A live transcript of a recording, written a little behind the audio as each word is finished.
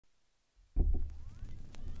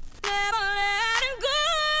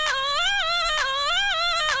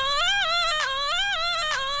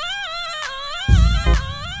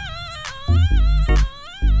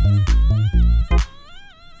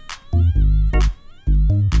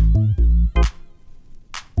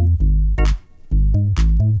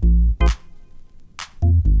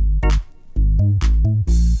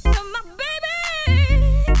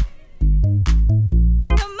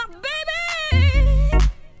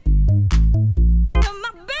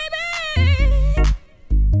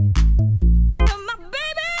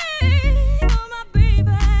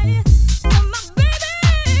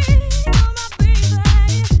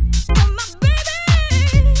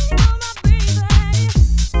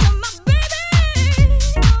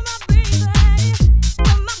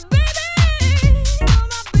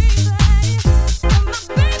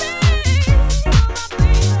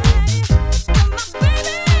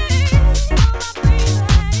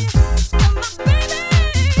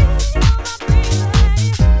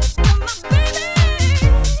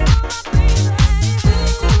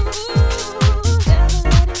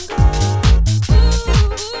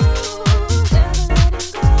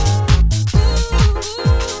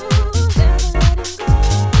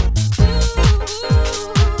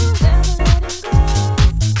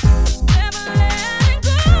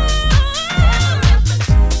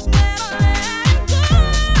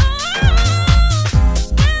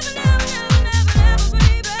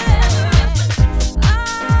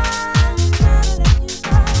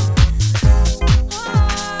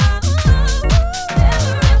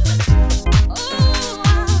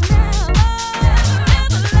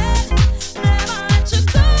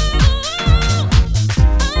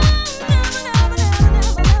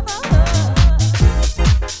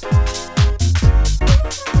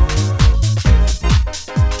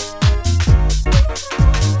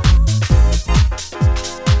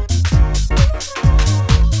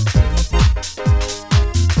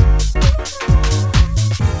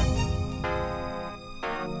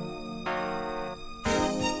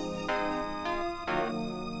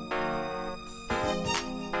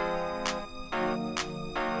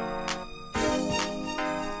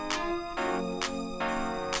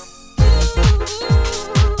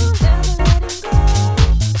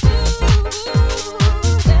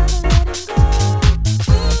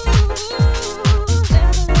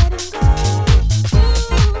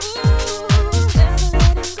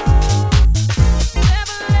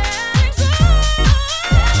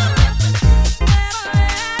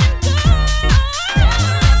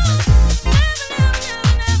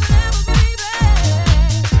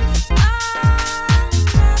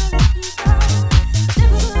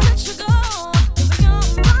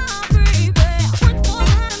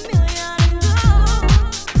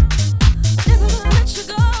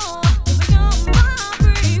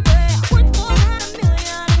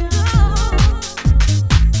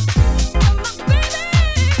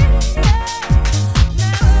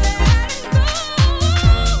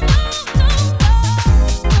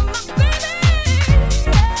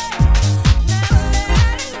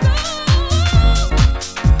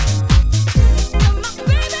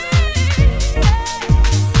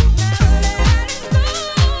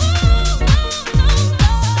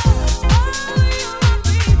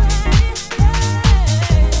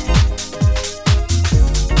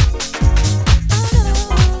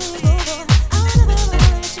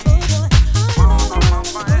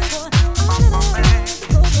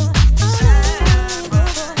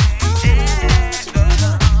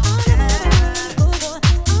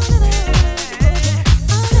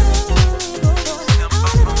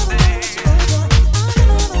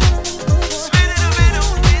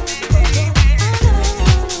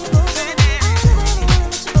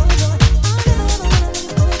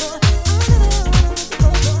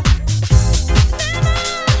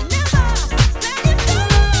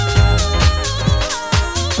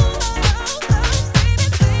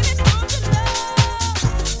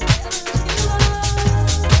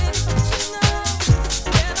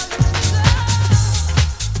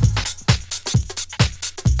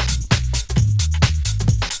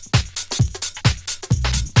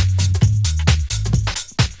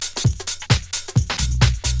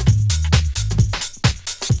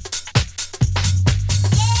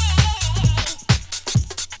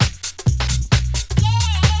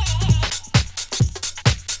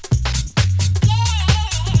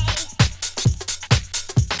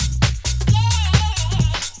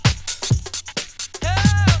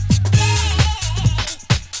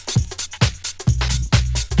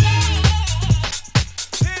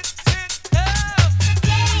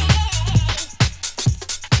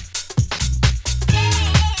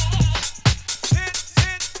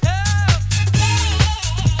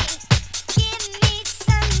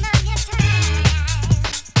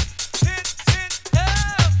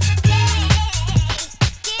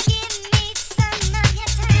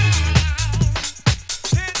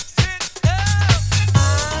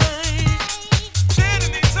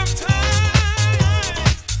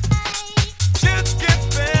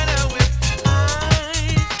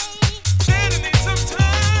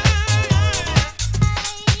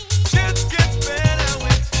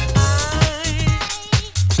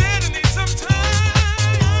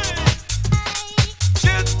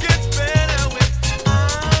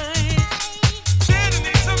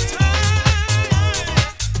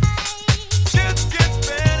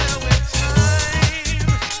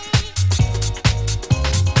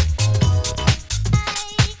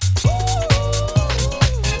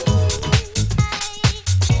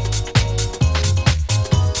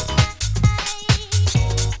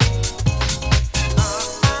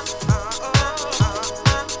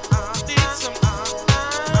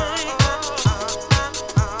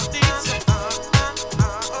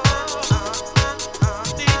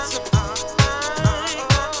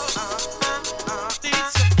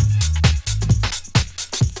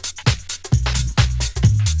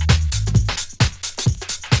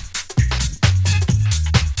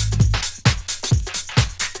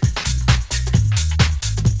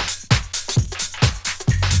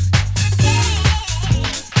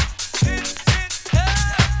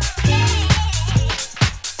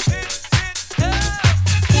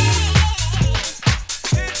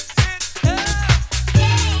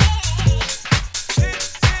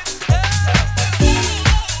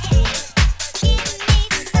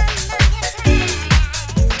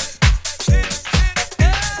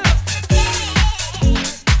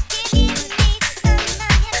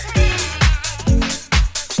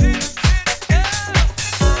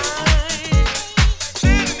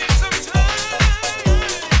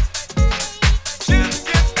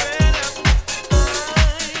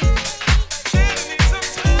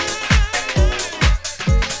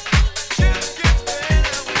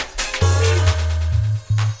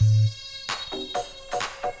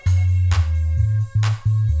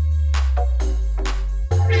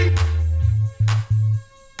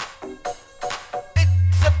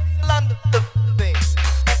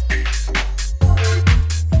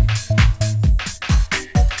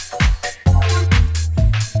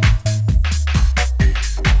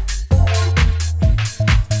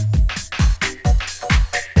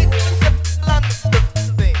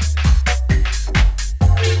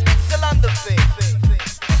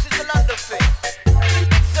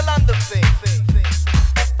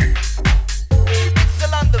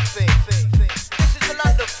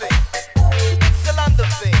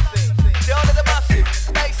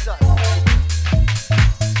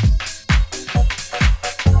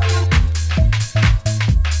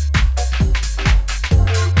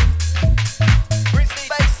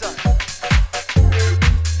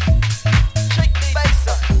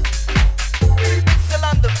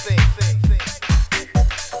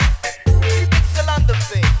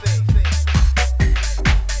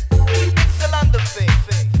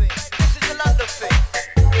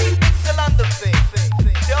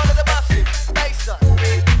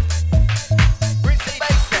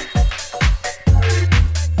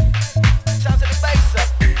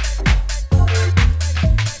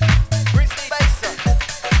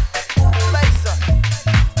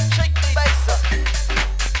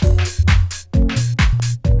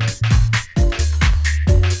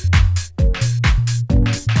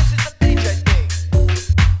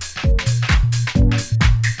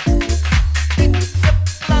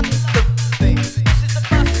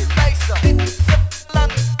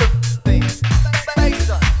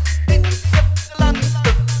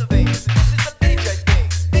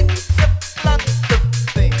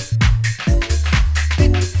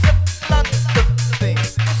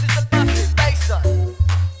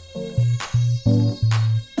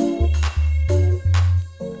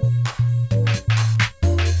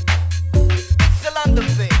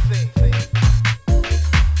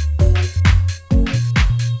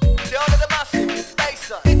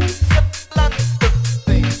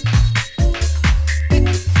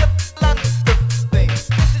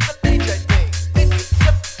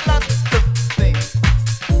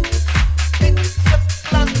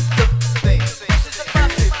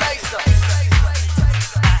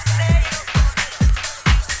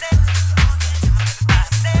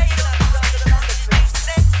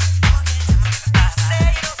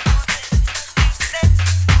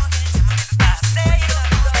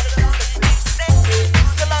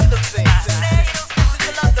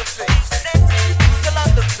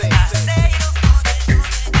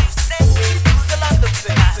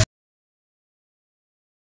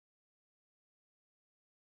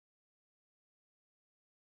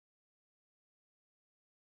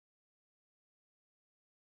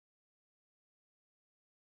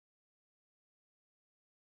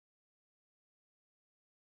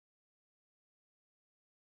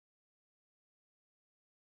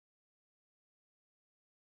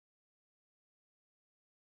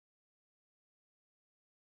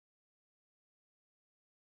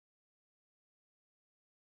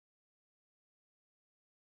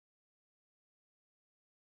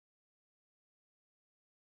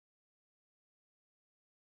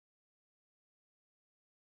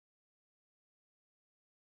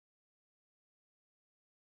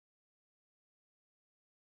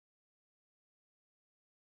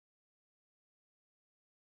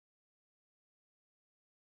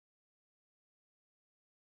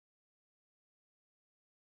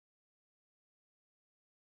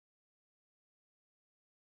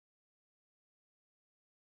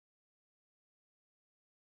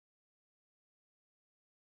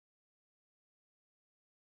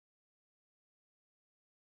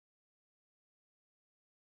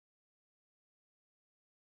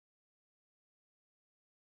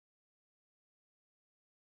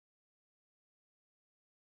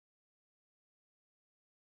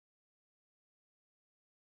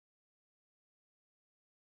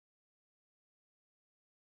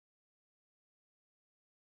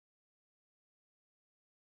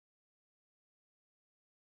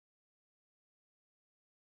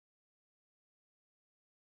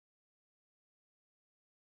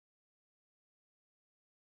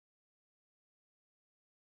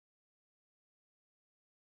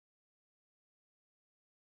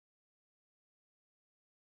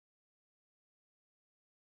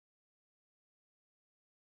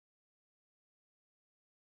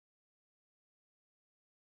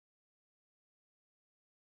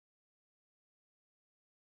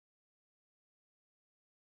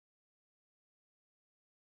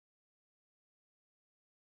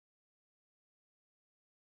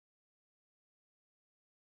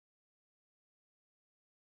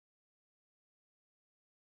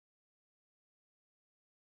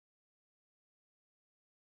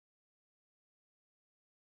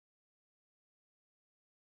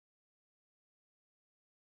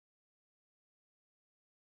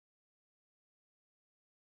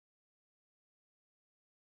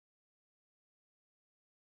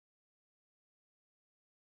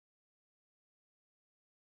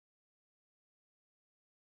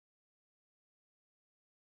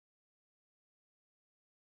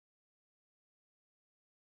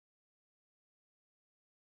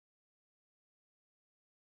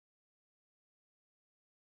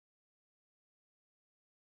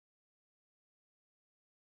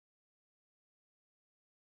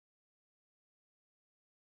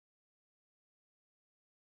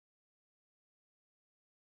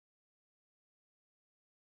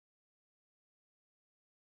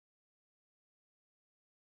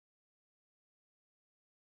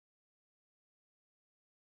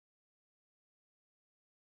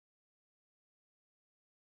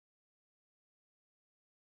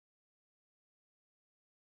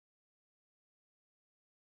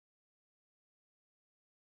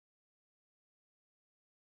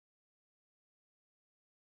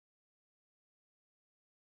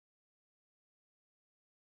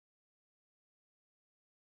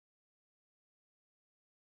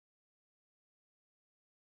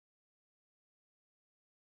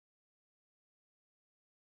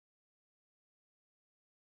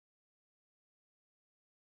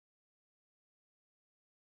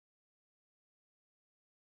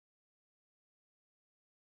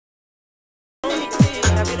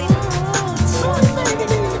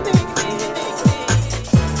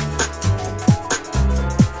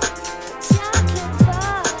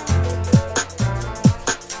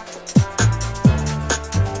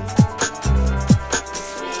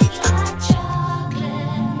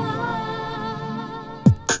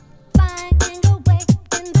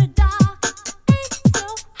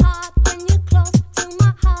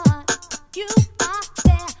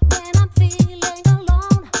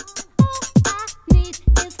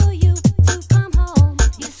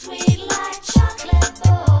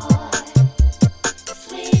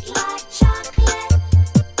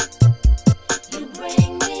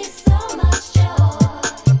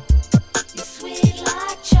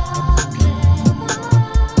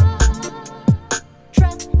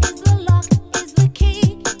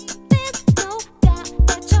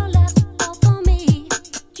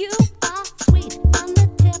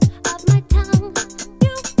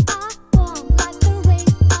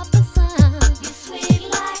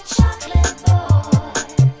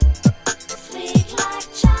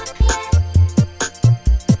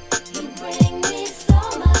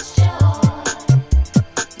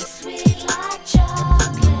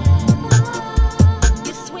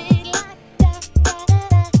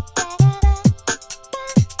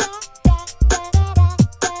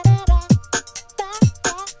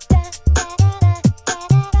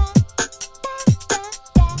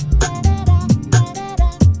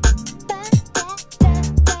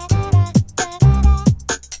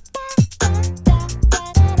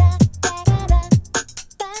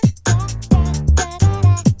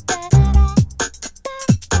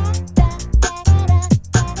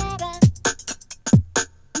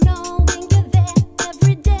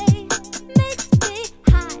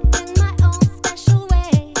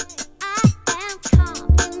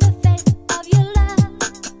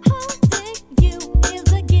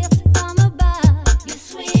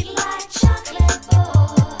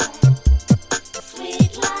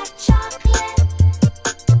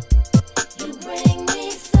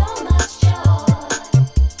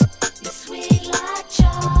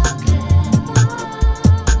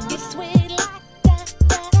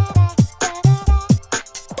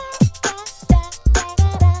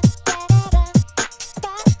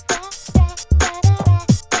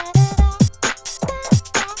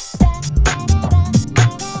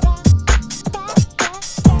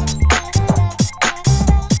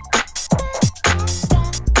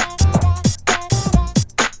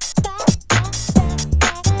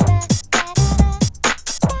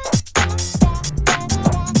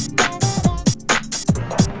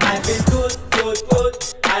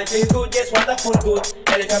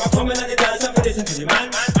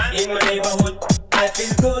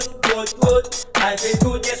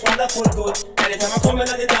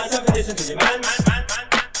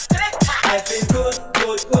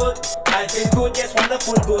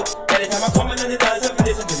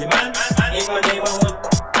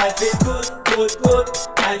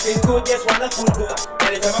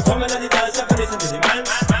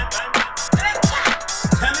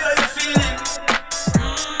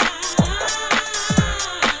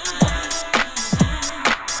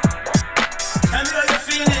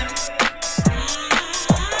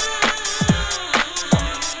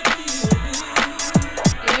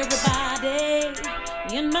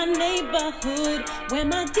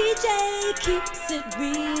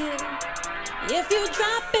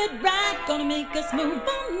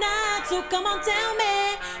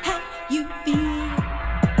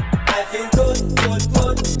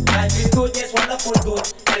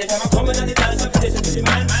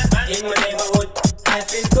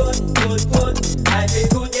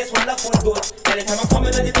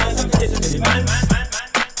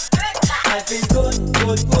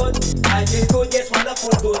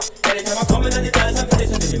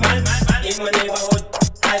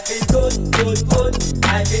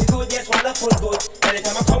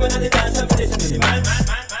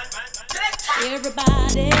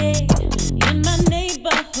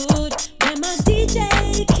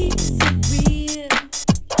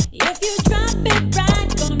If you drop it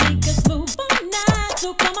right, gonna make us move on.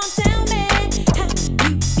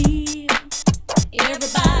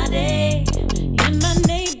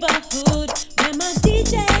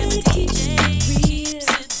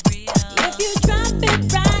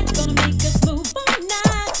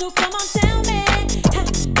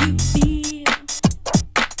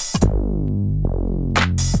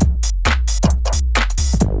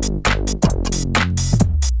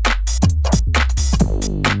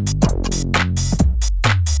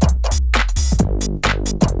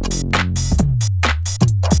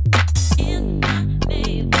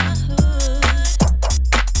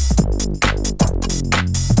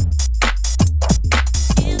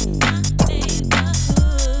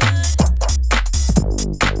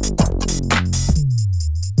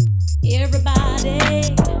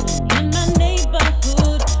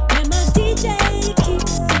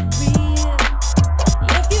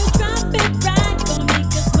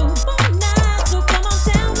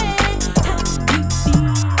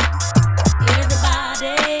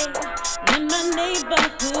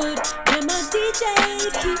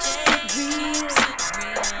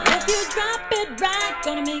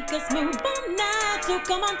 Gonna make us move all night. So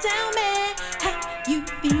come on, tell me how you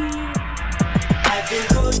feel. I feel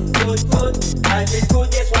good, good, good. I feel good,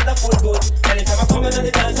 yes, wonderful, good. Anytime I come in on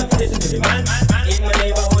the dance, I listen to the man in my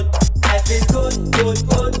neighborhood. I feel good, good,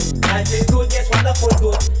 good. I feel good, yes, wonderful,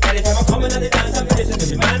 good. Anytime I come in on the dance, I listen to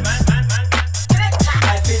the man.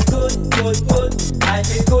 I feel good, good, good. I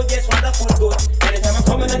feel good, yes, wonderful, good. Anytime I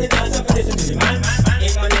come in on the dance, I listen to the man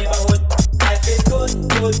in my neighborhood. I feel good,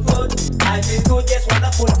 good, good. I feel good, yes,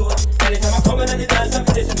 wonderful, good. Anytime I come in on the dance, I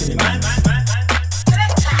listen to the man.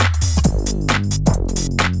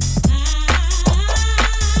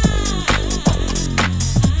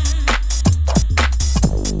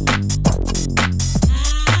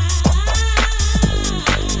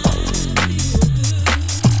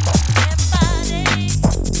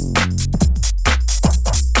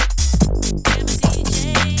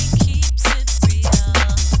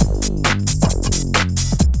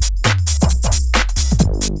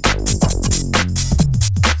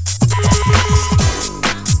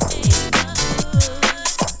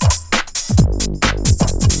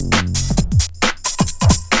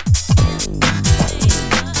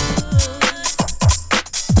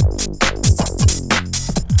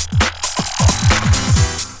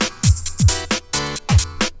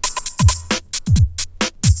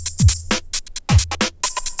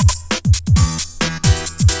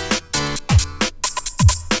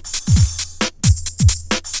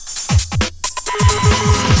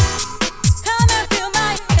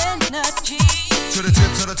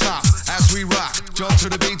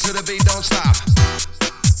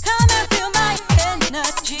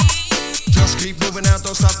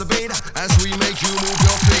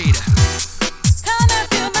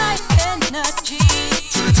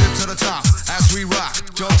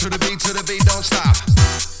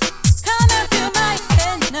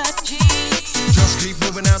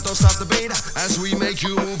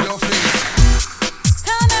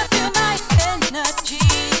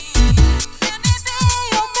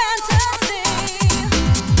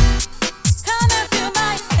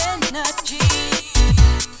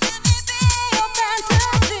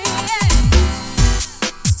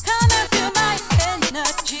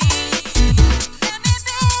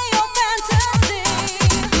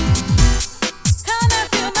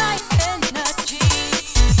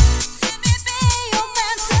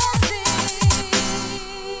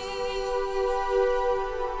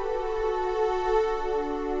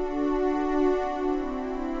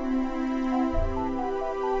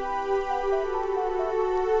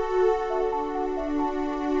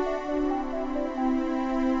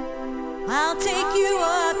 I'll take you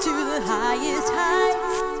up to the highest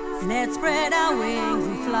heights. Let's spread our wings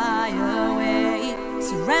and fly away.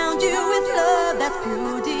 Surround you with love that's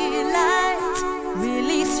pure delight.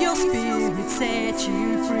 Release your spirit, set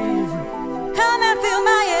you free. Come and feel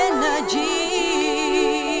my energy.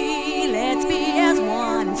 Let's be as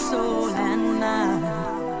one in soul and mind.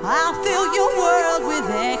 I'll fill your world with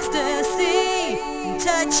ecstasy.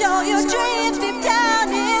 Touch all your dreams deep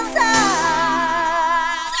down inside.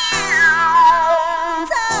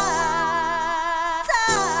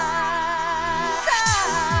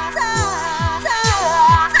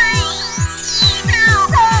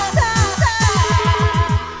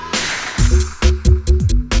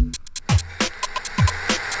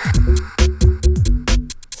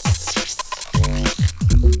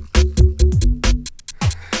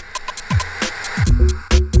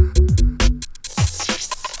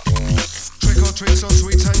 Trick so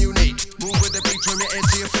sweet and unique. Move with the beat from your head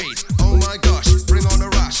to your feet. Oh my gosh, bring on the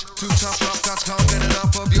rush. Two tough rock cuts can't get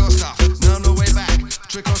enough of your stuff. Now no way back.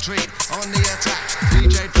 Trick or treat on the attack.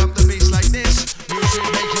 DJ drop the beats like this. Music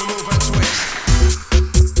make you move and twist.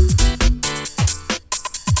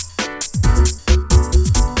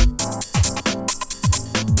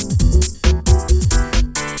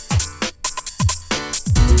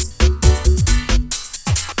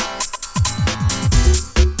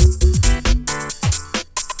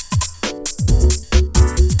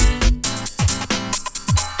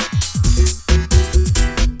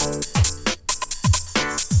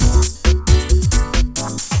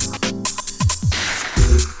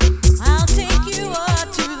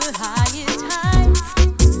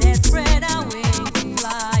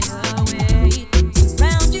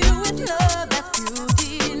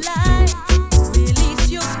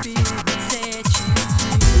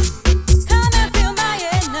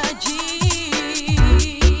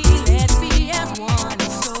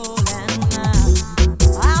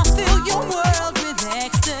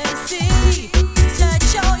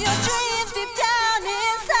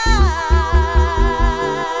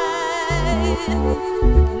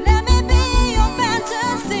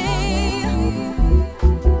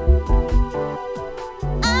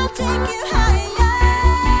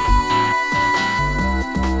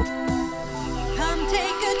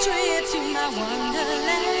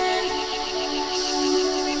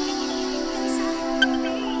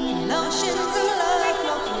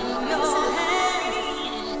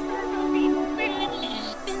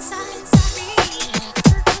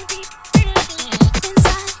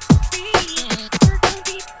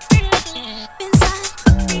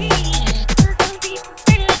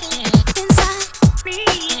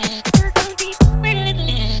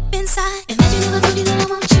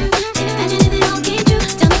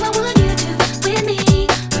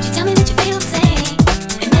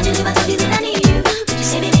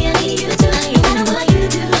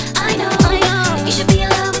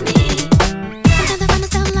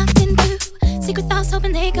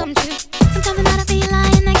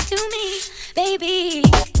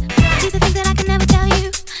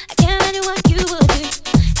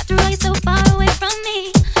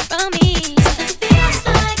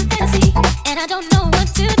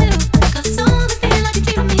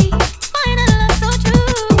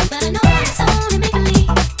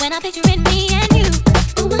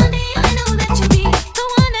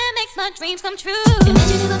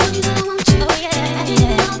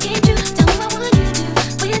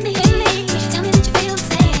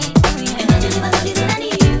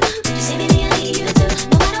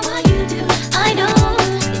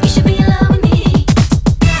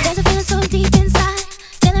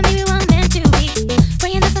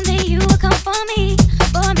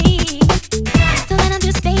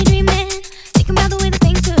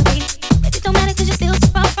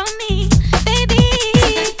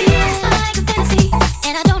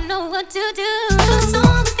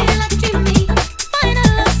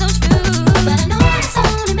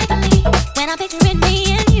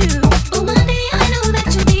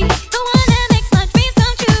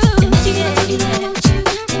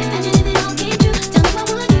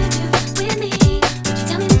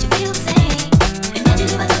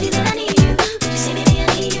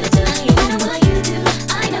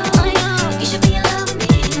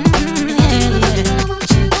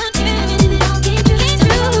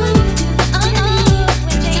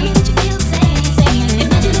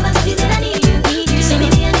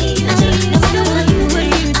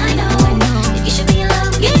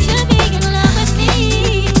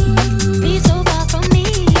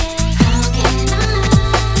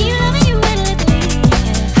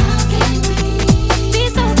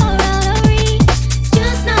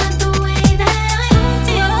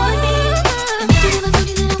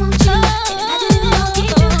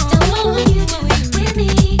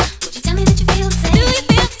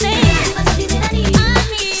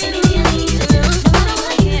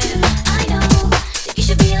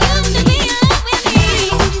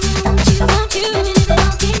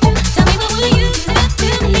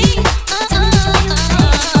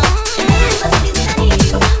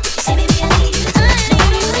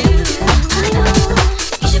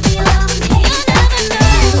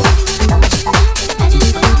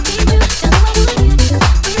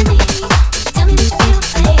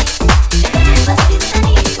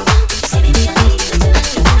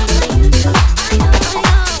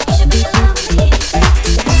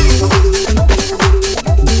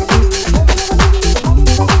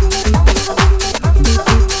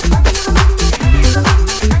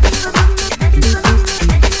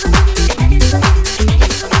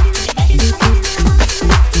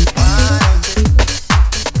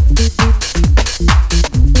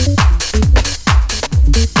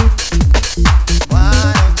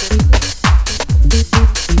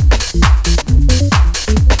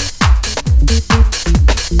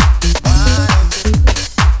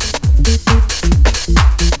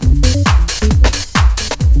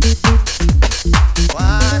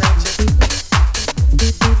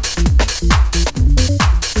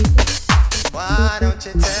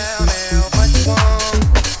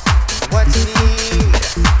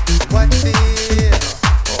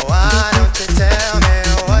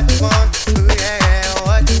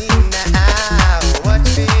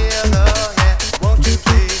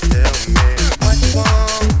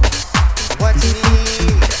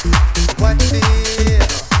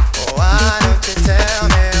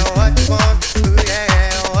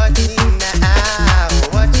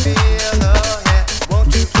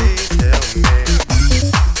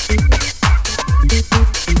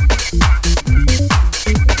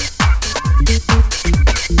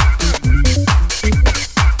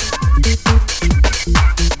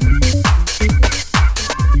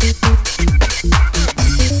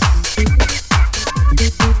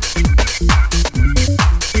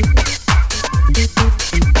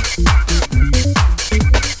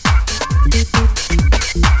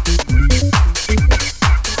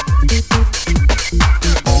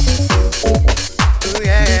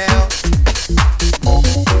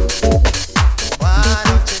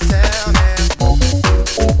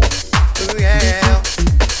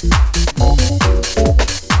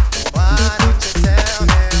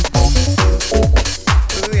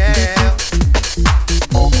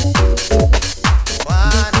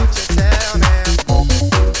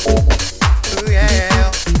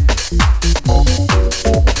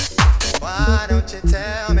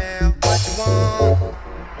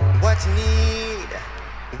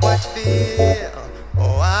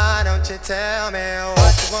 tell me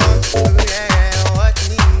what you want? Ooh yeah, what you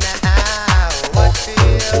need now? What you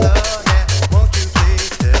feel, love now? Won't you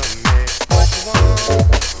please tell me what you want?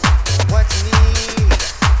 What you need?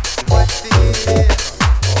 What you feel?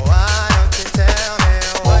 Why don't you tell me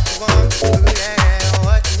what you want? Ooh yeah,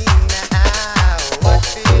 what you need now? What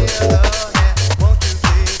you feel, love now? Won't you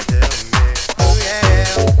please tell me? Ooh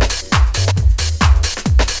yeah.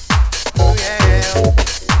 Ooh yeah.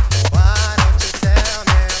 Why don't you tell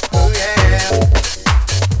me? Ooh yeah.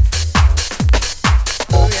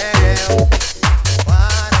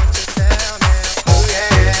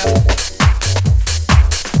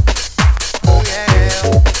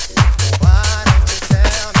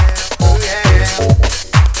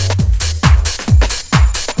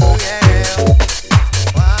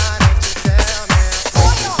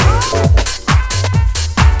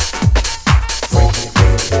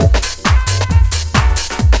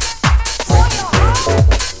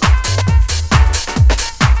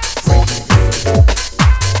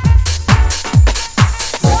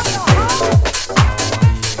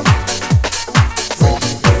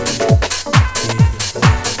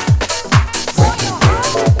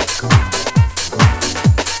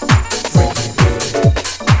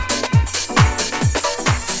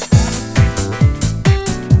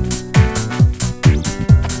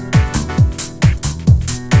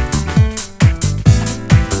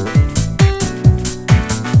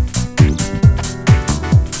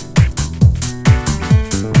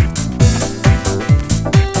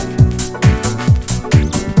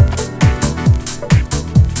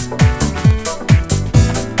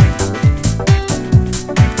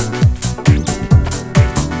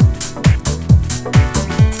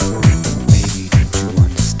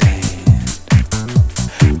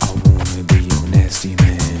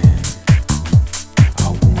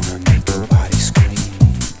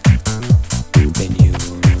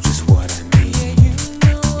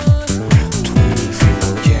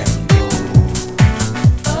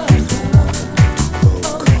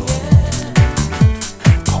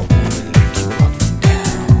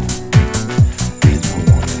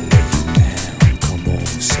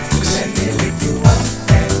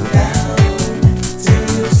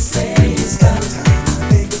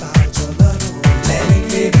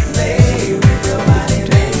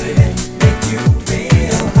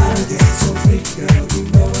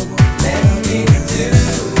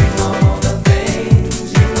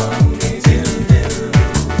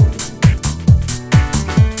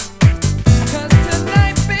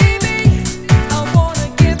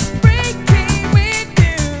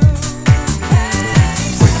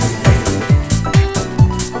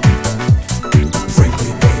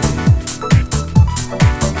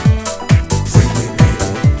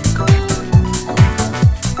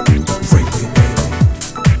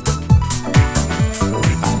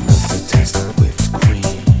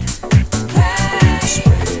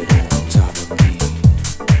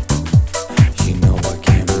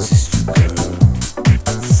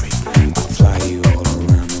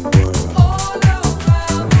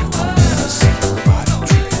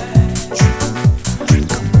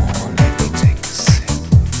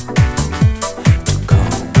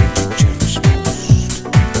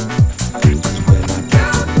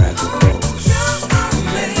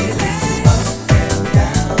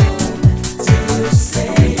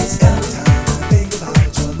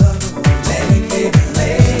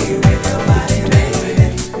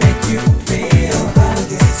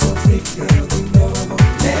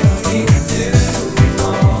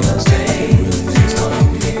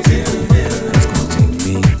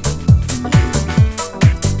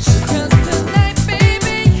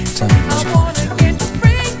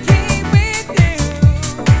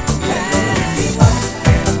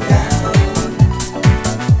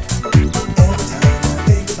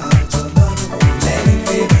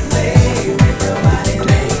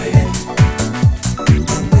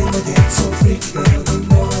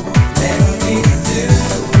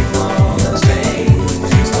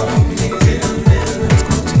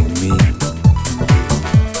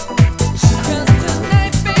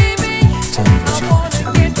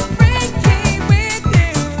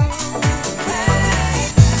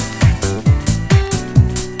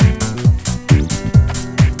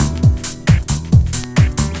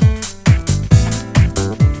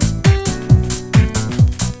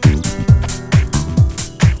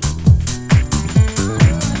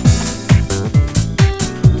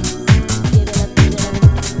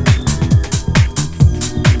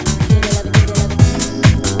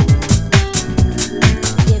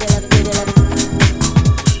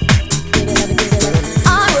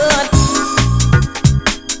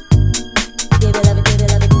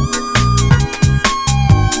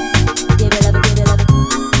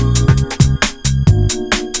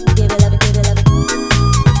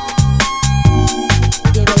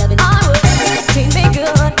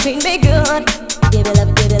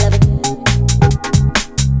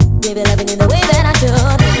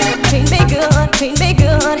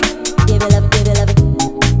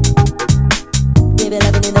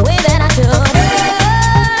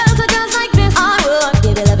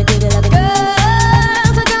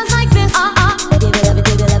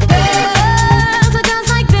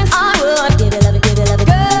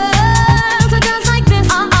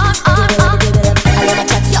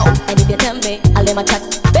 them a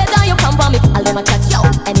chat. Better you come for me, I'll them a chat, yo.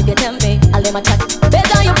 And if you tell me, I'll them a chat.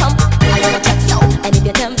 Better you come, I'll them a chat, yo. And if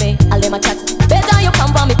you tell me, I'll them a chat. Better you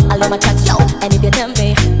come for me, I'll them a chat, yo. And if you tell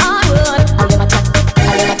me, I would, I'll them a chat,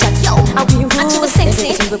 yo. And we would, and she was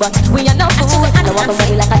sexy, but we are not fool. I don't walk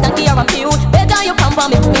away like a donkey or a mule. Better you come for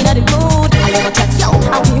me, we not in mood. I'll them a chat, yo.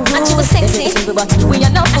 And we would, and she was sexy, but we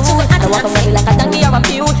are not fool. I don't walk away like a donkey or a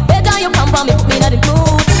mule. Better you come for me, we not in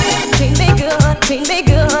mood. Treat me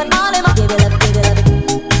good, all in my give it up, give it up.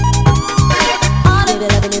 All give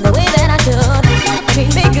it up in the way that I should.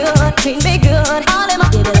 Treat me good, all in my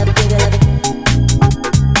give it up, give it up.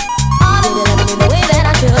 All give it up in the way that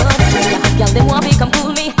I should. Give me a hot girl, they want me come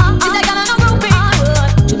cool me. This I got no groupie.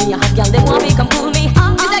 Give me a hot girl, they want me come cool me.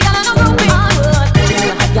 This I got no groupie. Give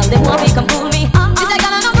me a hot girl, they want me come cool me. This I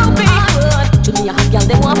got no groupie. Give me a hot girl,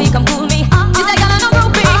 they want me come cool me. This I got no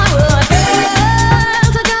groupie.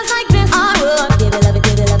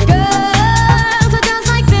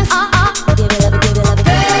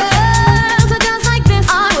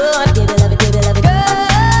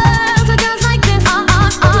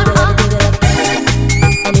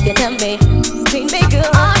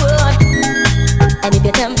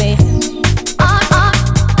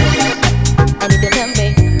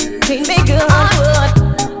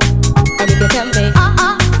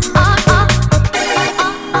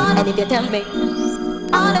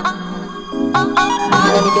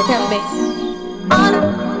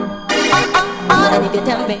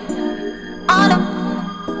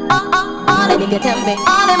 You tell me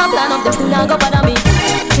all them a plan up, them still not go bother me.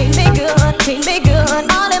 Treat me good,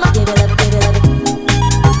 all them a give it up, give it up.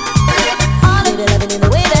 All give it up in the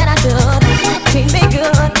way that I should. Treat me good,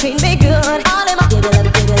 all them a give it up,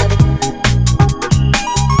 give it up.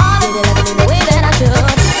 All give it up in the way that I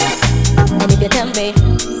should. And if you tell me,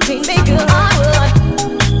 treat me good, I would.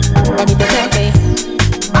 And if you tell me,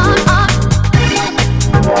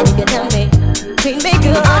 and if you tell me, treat me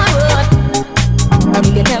good, I would. And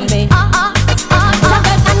if you tell me,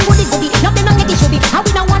 how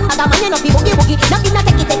we no one other man, you know, be boogie boogie. Now give me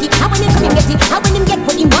take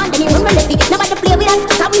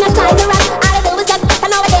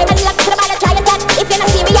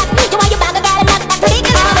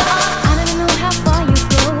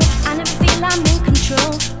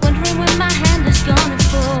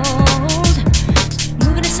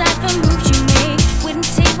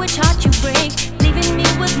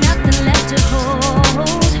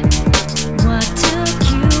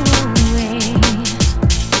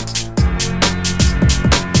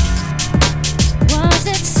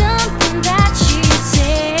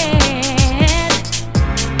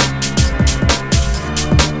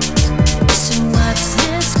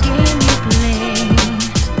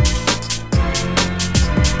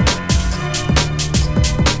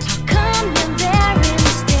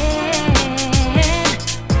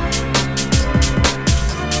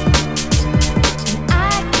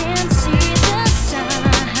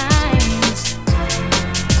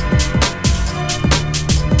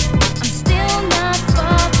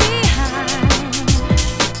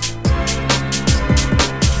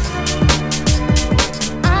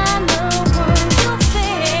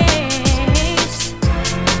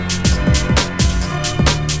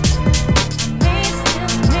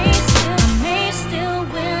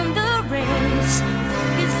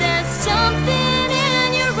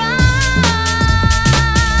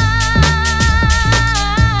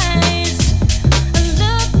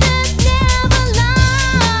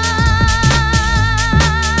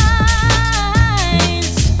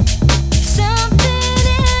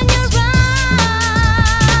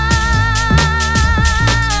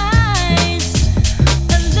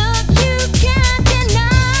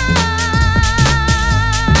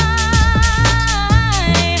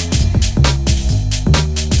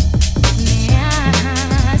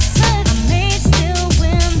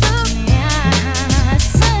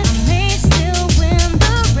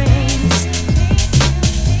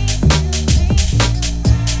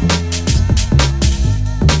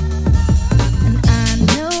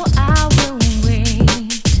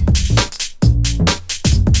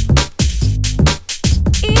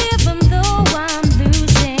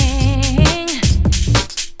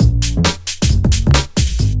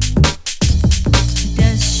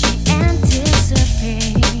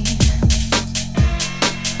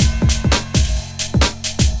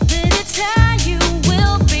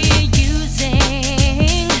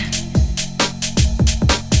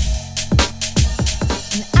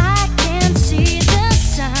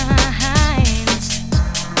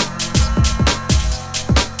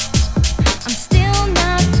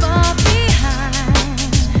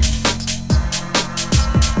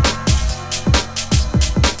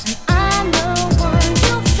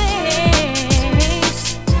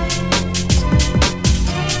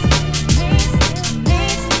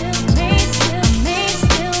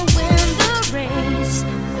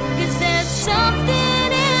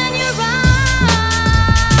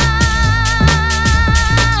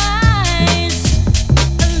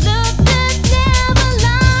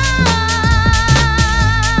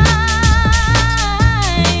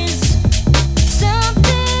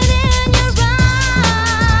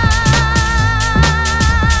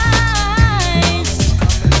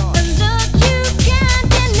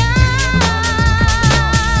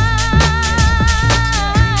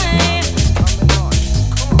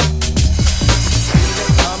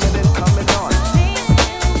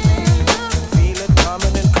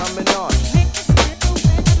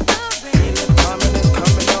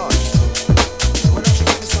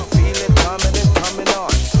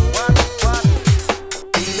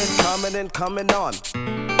coming and coming on.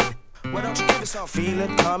 Why don't you give yourself? Feel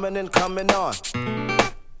it coming and coming on.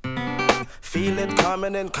 Feel it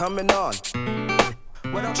coming and coming on.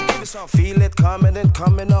 Why don't you give yourself? Feel it coming and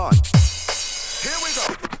coming on. Here we go.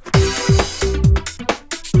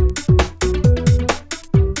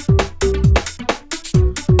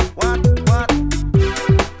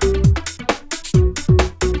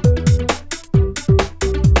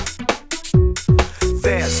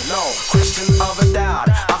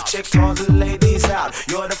 Checked all the ladies out.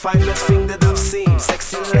 You're the finest thing that I've seen.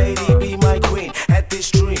 Sexy lady, be my queen. Had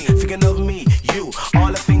this dream, thinking of me, you.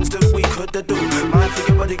 All the things that we could do. Mind,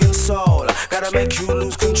 figure, body, and soul. Gotta make you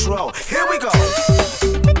lose control. Here we go.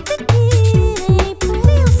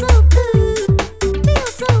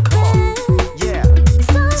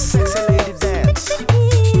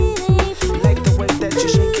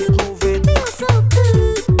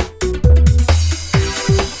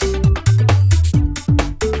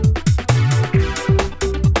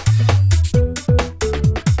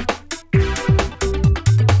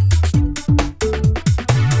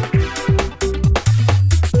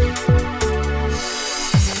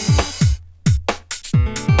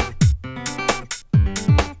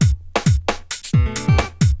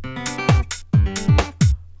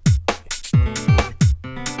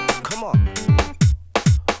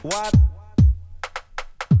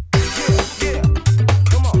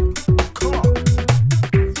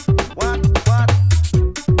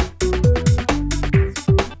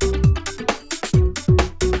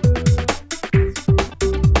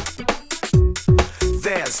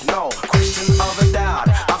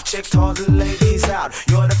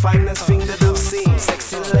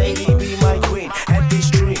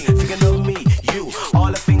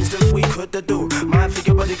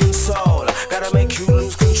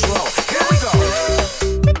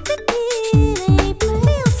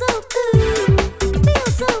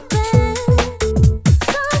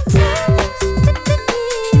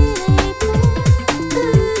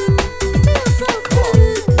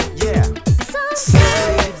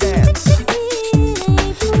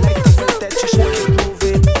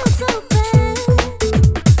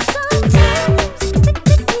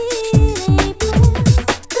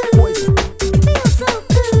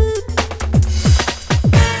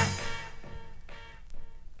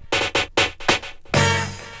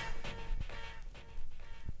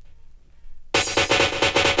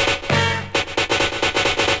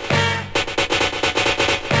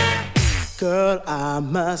 Girl, I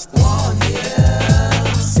must warn you.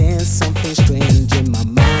 Sense something strange in my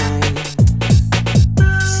mind.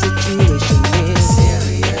 Situation is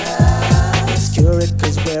serious. Cure it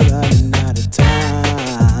 'cause we're running out of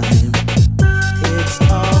time. It's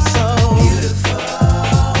also beautiful.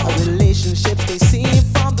 Our relationships, they seem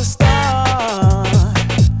from the start.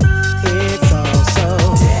 It's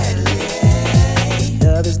also deadly.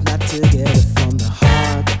 Love is not together from the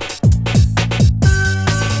heart.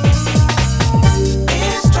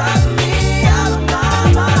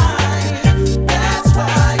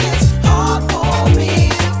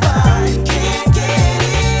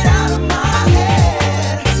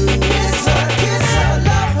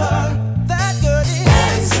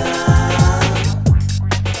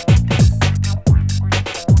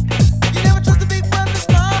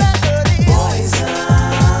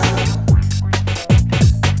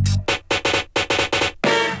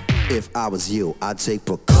 If I was you, I'd take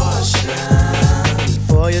precaution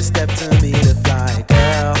before you step to me to fly,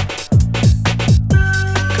 girl.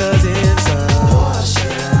 'Cause it's a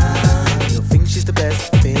caution. You'll think she's the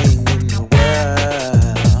best thing in the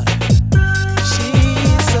world.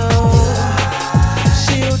 She's so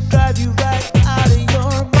she'll drive you right out of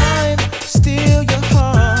your mind, steal your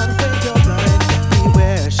heart when you're blind.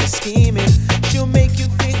 Beware, she's scheming. She'll make you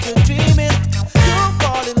think you're dreaming. You'll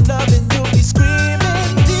fall in love and you'll be screaming.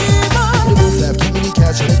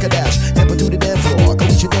 Make a dash, never to the dance floor. Go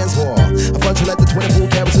reach your dance floor. I front you like the 24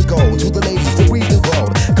 carats of gold. To the ladies, the breathing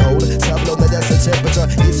road. Cold, south low, that's the temperature.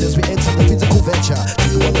 It says we enter the physical venture. To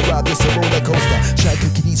the other ride, this a roller coaster. Try to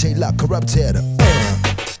get DJ lock corrupted.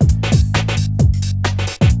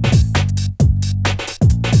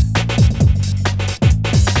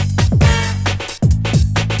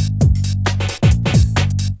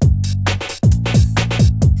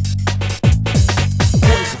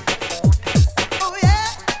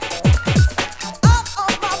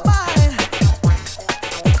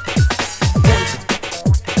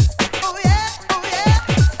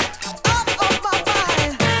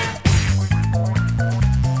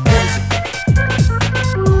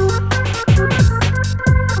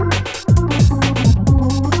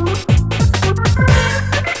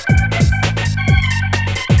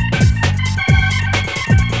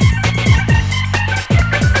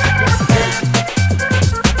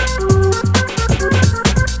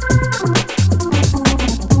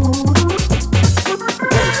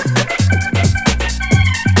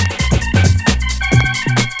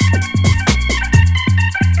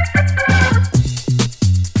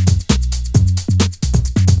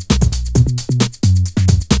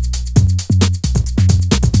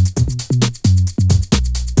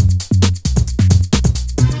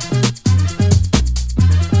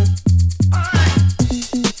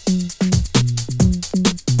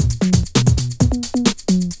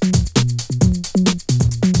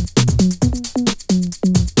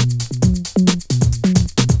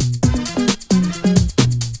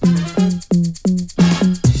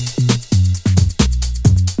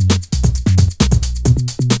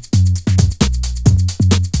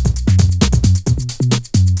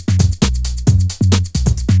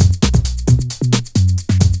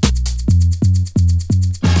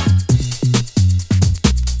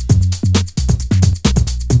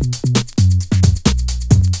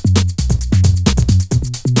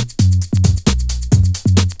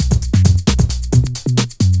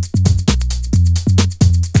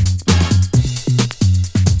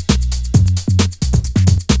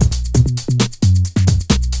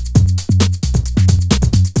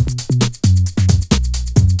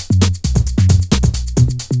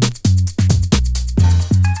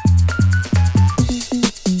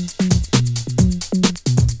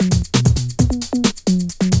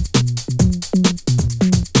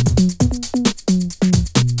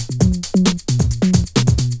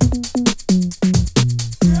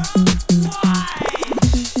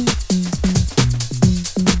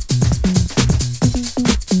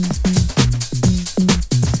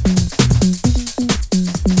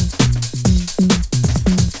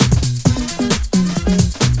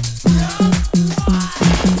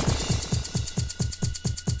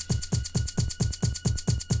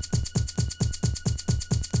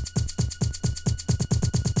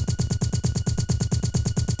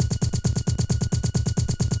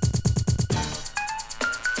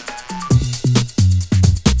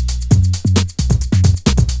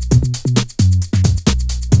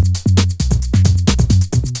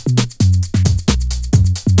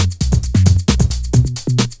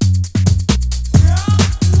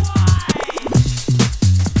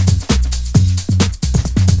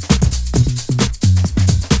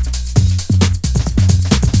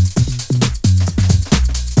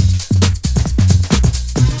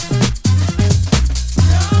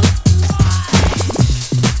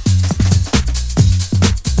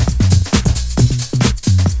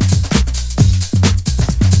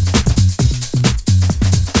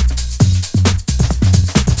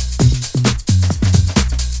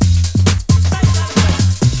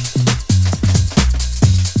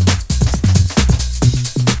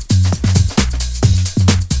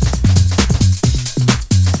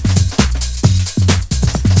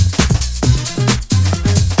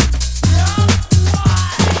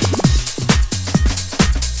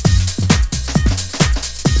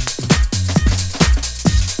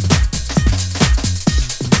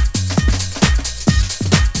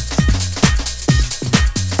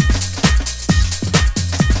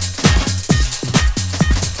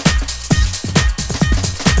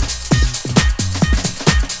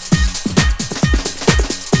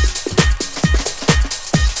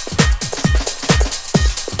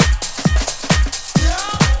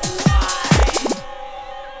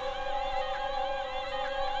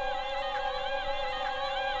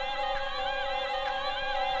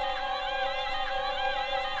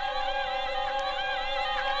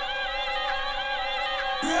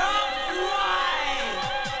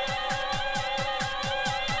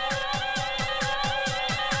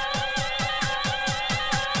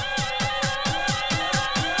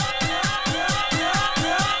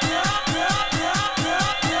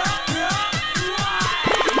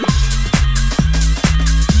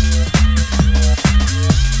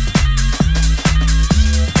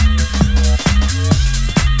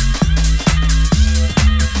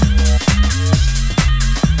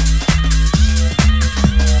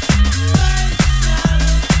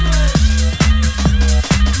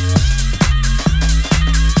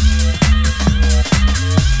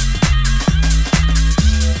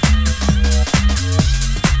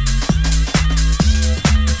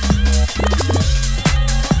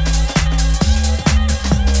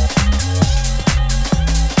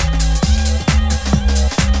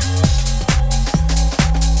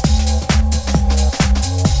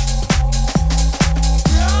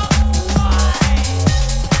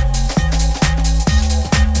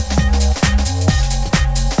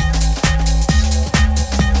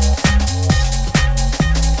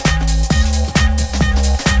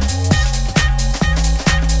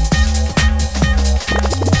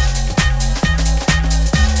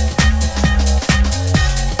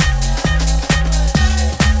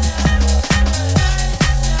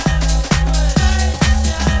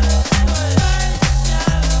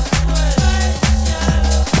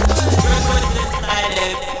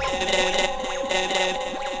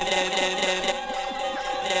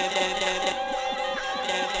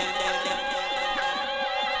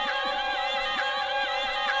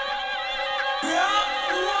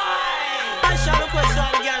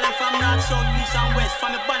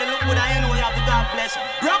 on my body, look good, I know you have the God bless.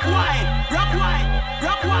 Rock wine, rock wine,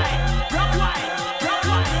 rock wine, rock wine, rock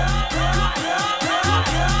wine, rock wine, rock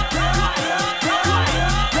wine, rock wine, rock wine,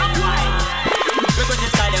 rock wine. We got the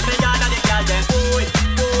style and figure out the girl them, boy,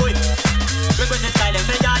 boy. We got the style and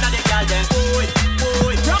figure out the girl them, boy,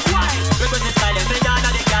 boy. Rock wine. We got the style and figure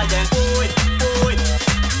out the girl them, boy, boy.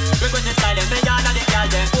 We got the style and figure out the girl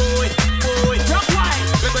them, boy, boy. Rock wine.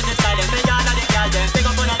 We got the style and figure out the girl them. Pick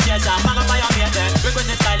up on a chest and mag up by your mate them. We got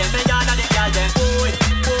the style and figure out the girl them, boy,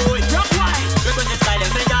 boy. Rock wine. We got the style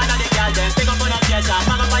and figure out the girl them. Pick up on a chest and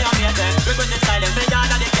mag up by your mate them. We got the style and figure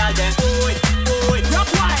out the girl them, boy, boy. Rock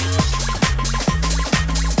wine.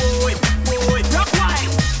 Boy, boy. Rock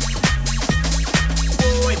wine.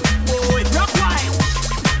 Boy, boy. Rock wine.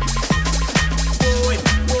 Boy,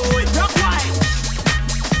 boy. Rock wine.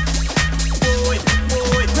 Boy,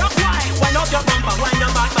 boy. Rock wine. Wind up your bumper, wind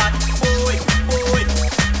your back, back. Boy, boy.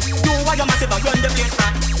 Do what you massive and run the place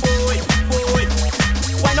back. Boy, boy.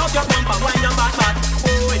 Wind up your bumper, wind your back, back.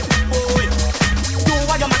 Boy, boy. Do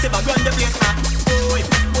what you massive and run the place back. Boy,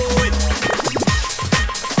 boy.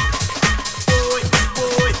 Boy, boy. Boy,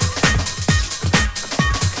 boy.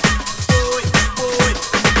 Boy,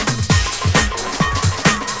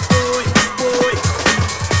 boy.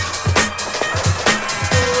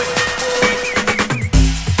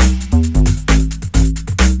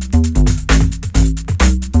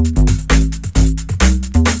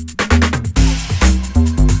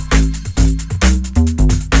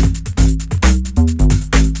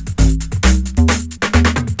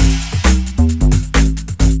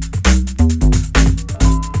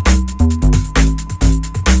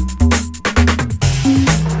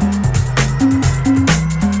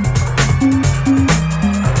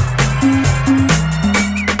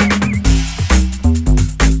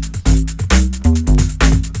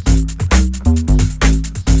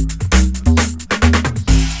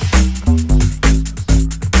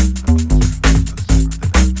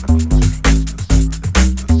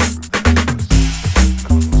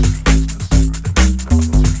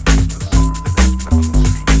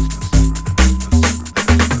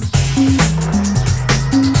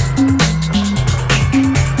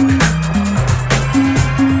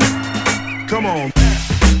 Come on.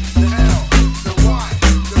 The L, the Y,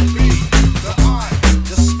 the B, the I,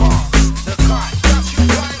 the sparks, the kite, that's you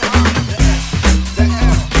flying high. The F, the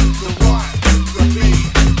L, the Y, the B,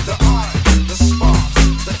 the I, the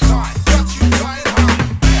sparks, the kite, that's you flying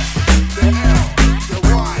high. The L, the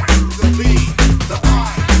Y, the B, the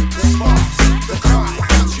I, the sparks, the kite,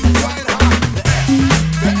 that's you flying high. The F,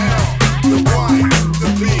 the L, the Y, the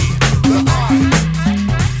B, the I.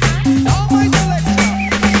 All my selection.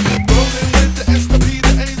 Rolling with the S, the P,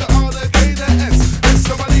 the A, the R, the K, the S. And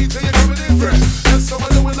somebody till you're coming in fresh. And some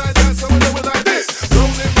do it like that, some do it like this.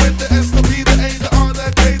 Rolling with the S, the P, the A, the R, the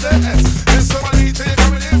K, the S. And somebody till you're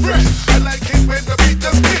coming in fresh. I like it when the beat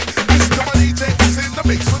does kick. Mr. Money takes in the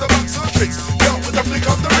mix with a box of tricks. Yo, with a flick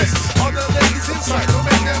of the wrist. All the ladies inside, don't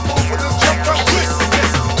make them move with this jump and twist.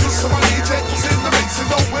 Yes, Mr. Money takes in the mix and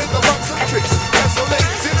don't with the box of tricks. That's the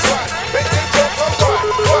ladies inside, make them jump and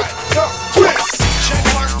right, jump, twist. Check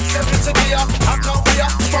mark, step into gear. I come for ya,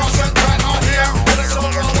 sparks and right on here. When it's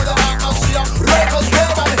all wrong with the atmosphere, ravers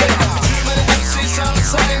live out here. Too many MCs sound the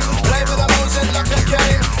same. Play with the music like a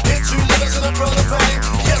game. Hit two letters in a pro of fame.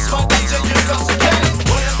 Yes, my DJ, you got the game.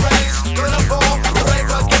 When it rains, when it fall,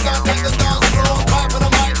 ravers get down, take the dance floor. Pipe in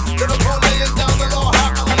the mic, Liverpool laying down the law.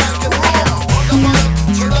 How come I like it raw? On the bottom,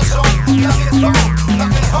 to the top, knock it low,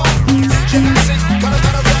 knock it hard. DJ MC, gotta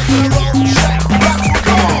back to the roll. Shake, rock,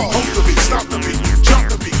 come on. Hold the beat, stop the beat, jump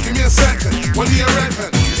the beat. Give me a second. What do you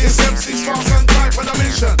reckon? It's MC Sparks and Type on a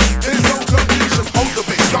mission. There's no confusion. Hold the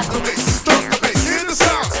bass, stop the bass, stop the bass. Hear the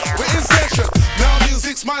sounds, we're in session. Now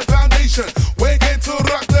music's my foundation. We're going to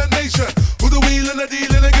rock the nation. With the wheel and the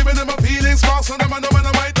deal and giving them a feeling. Sparks on them and the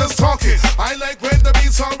mic just talking. I like when the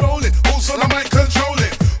beats are rolling. Also the mic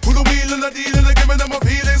controlling. With the wheel and the deal and giving them a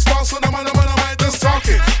feeling. Sparks on them and the mic just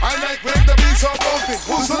talking. I like when the beats are bumping.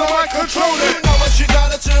 Also the mic controlling. You know what you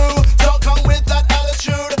gotta do. Don't come with that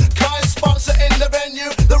attitude. Kai sponsor in the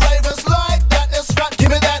venue. The ravers like that. It's fat.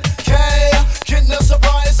 Give me that K. Kidney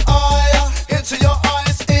surprise. I into your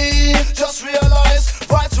eyes. E. Just realize.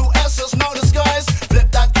 Vital essence, no disguise. Flip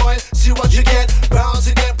that coin. See what you get. Bounce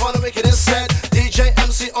again. Wanna make it a set. DJ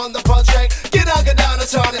MC on the project. Get down and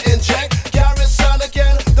turn it inject. Gary Sound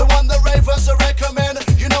again. The one the ravers recommend.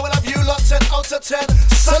 You know what I've you lot 10 out of 10.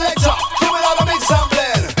 Selector. Give it all a big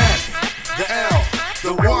sampling. The L,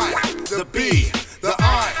 the Y, the B, the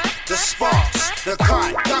I, the sparks, the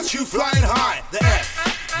kite, got you flying high. The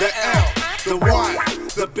F, the L, the Y,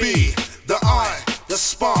 the B, the I, the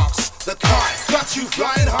sparks, the kite, got you flying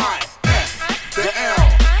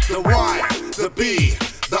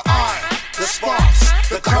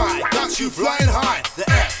the chi, got you flying high. The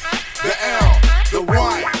F, the L, the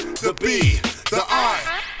Y, the B, the I.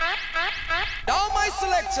 Now my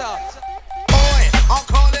selector. Oi, I'll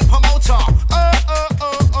call it promoter.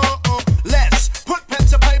 Let's put pen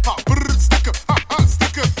to paper. Brr, sticker,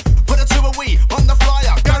 sticker. Put it to a we on the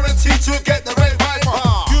flyer. Guaranteed to get the rave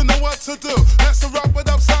hyper. You know what to do. Let's wrap it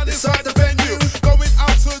up, sound inside the venue. Going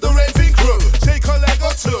out to the raving crew. Shake a leg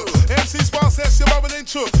or two. MC Spark says you're bubbling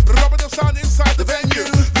true. Rub it up, sound inside the venue.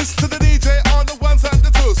 Listen to the DJ on the ones and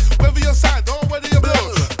the twos. Whether you're sad or whether you're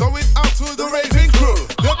blue. Going out to the raving crew.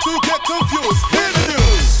 Not to get confused. Hear the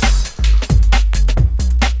news.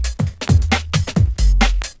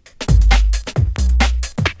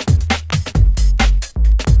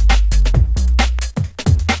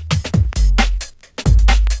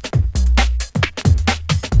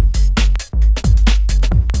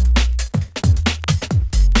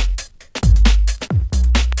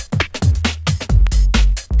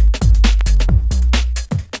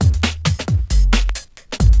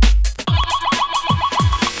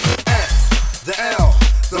 The L,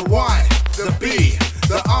 the Y, the B,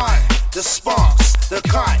 the I, the sparks, the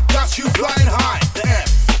kite, got you flying high. The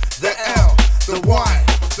F, the L, the Y,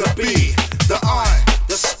 the B, the I,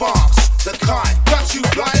 the sparks, the kite, got you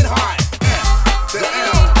flying high. F, the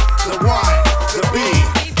L, the Y, the B,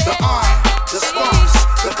 the I, the sparks,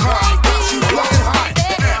 the kite, got you flying high.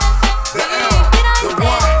 The F, the L, the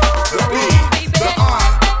Y, the B, the I.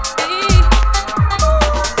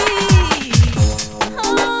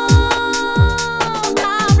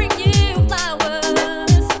 I'll bring you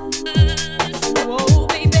flowers. Whoa,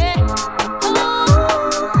 baby. Oh,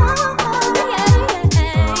 yeah, yeah.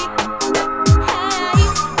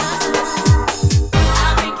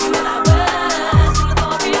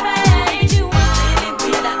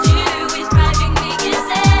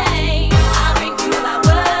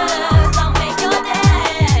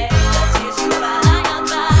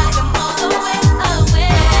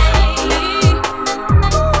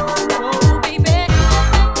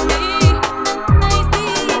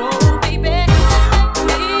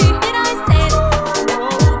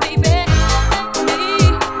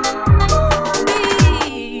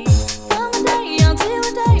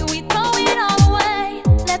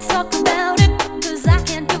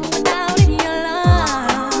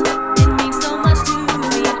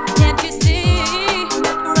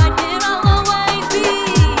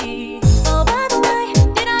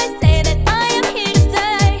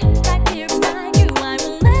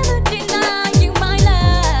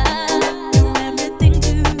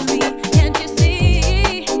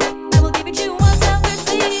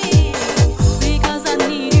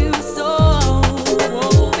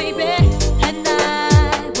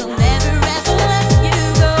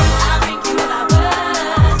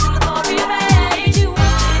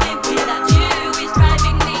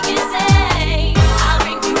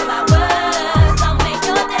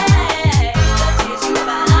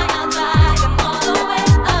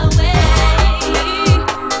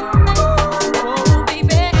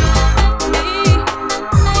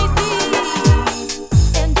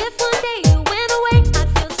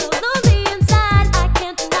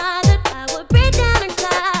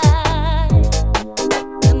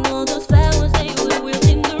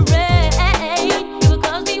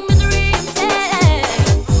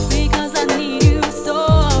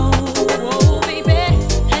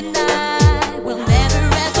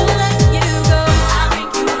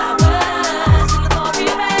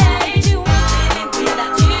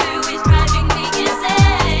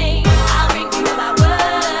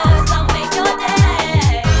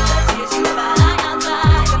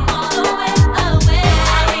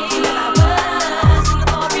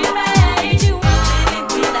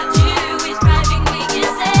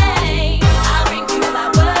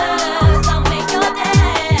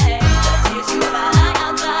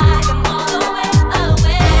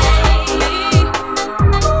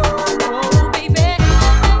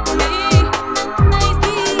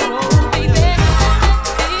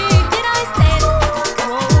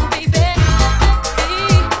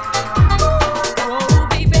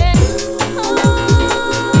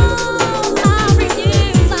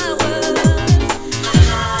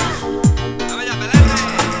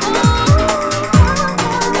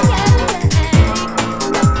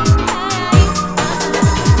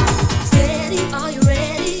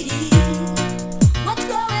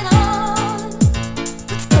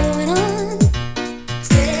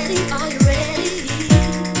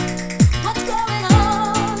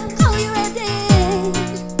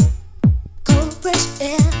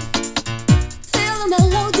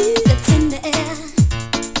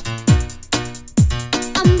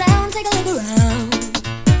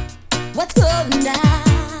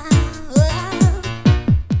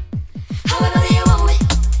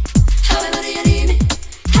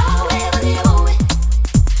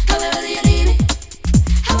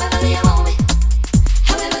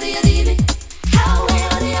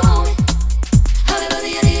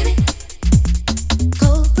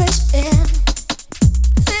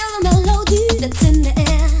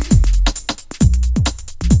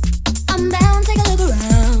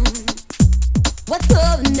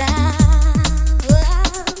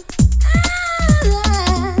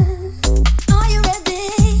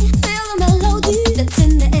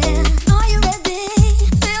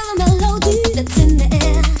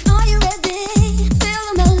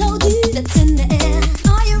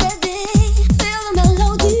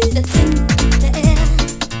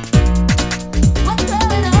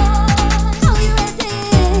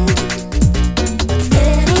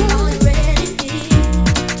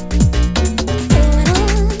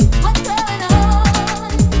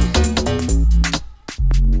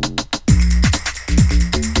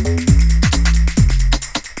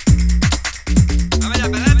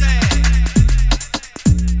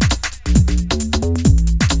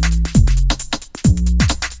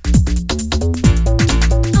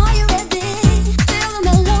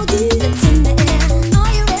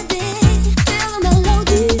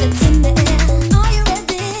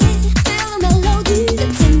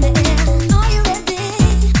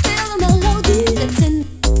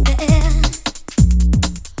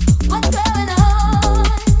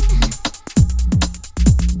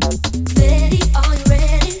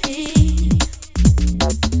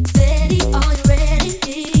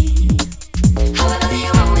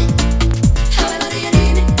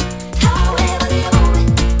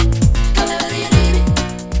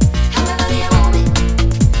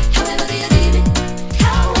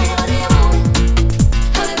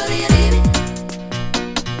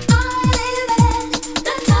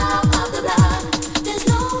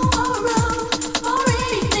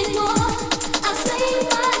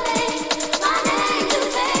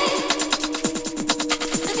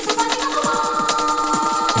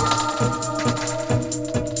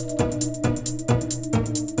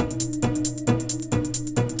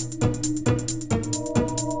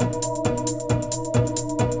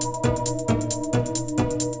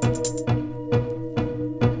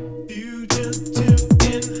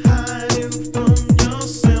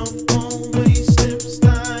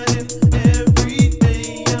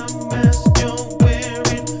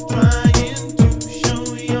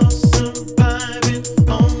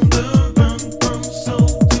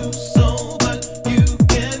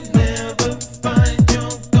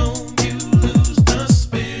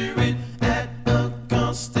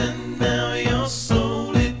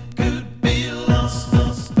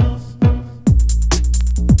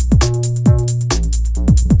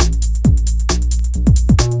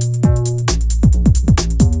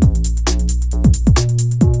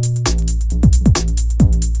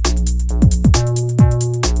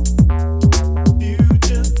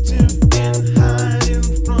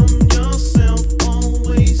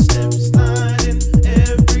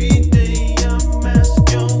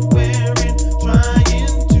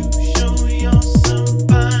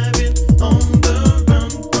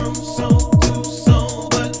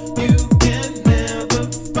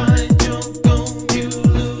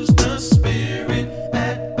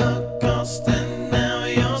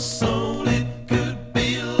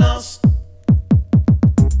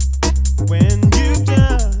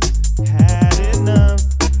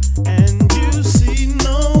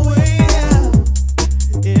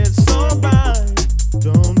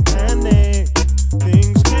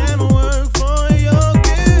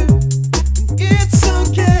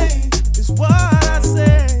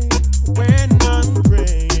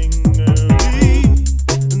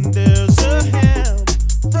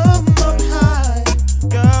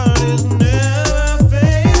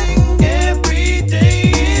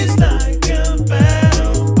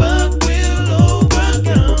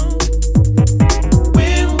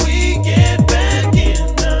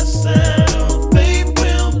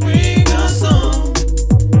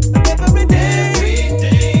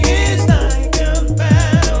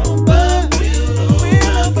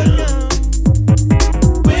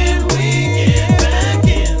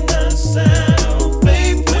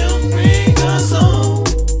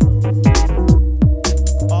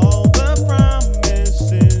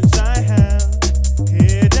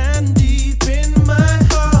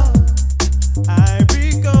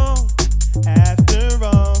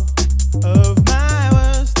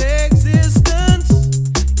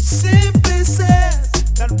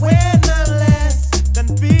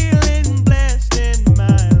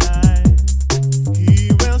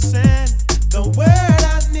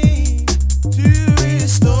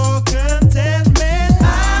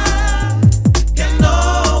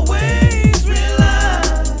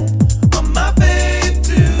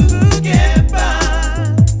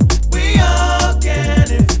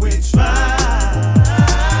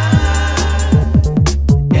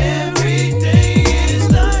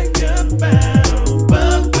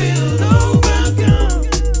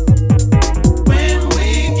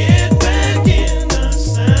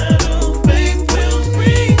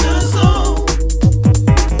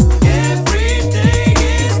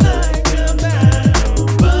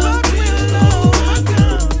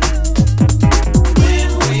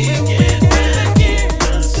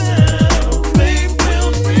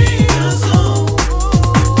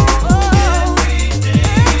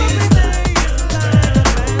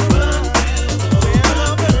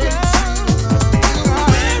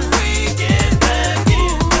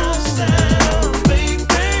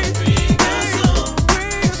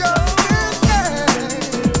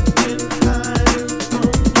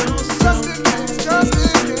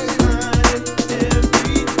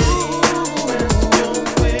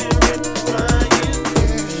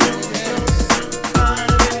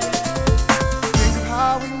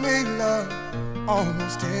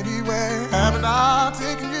 almost anywhere. Haven't I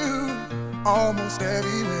taken you almost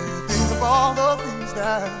everywhere? Think of all the things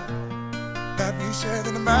that we shared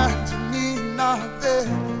in the imagine not there.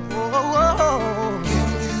 Oh,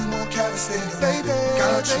 giving you more calisthenics, baby.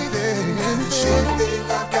 Got you there, and the shit that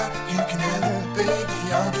I've got, you can have it, baby.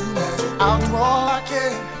 I'll do magic. I'll do all I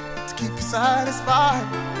can to keep you satisfied.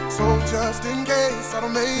 So just in case I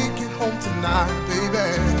don't make it home tonight, baby,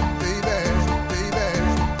 baby.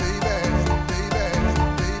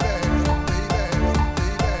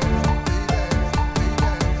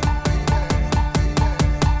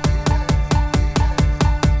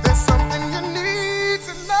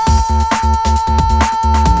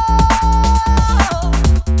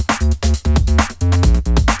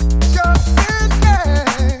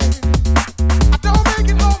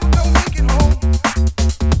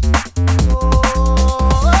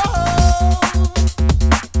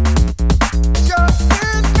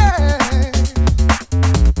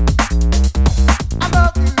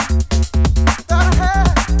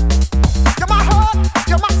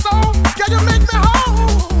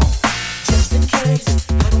 Just in case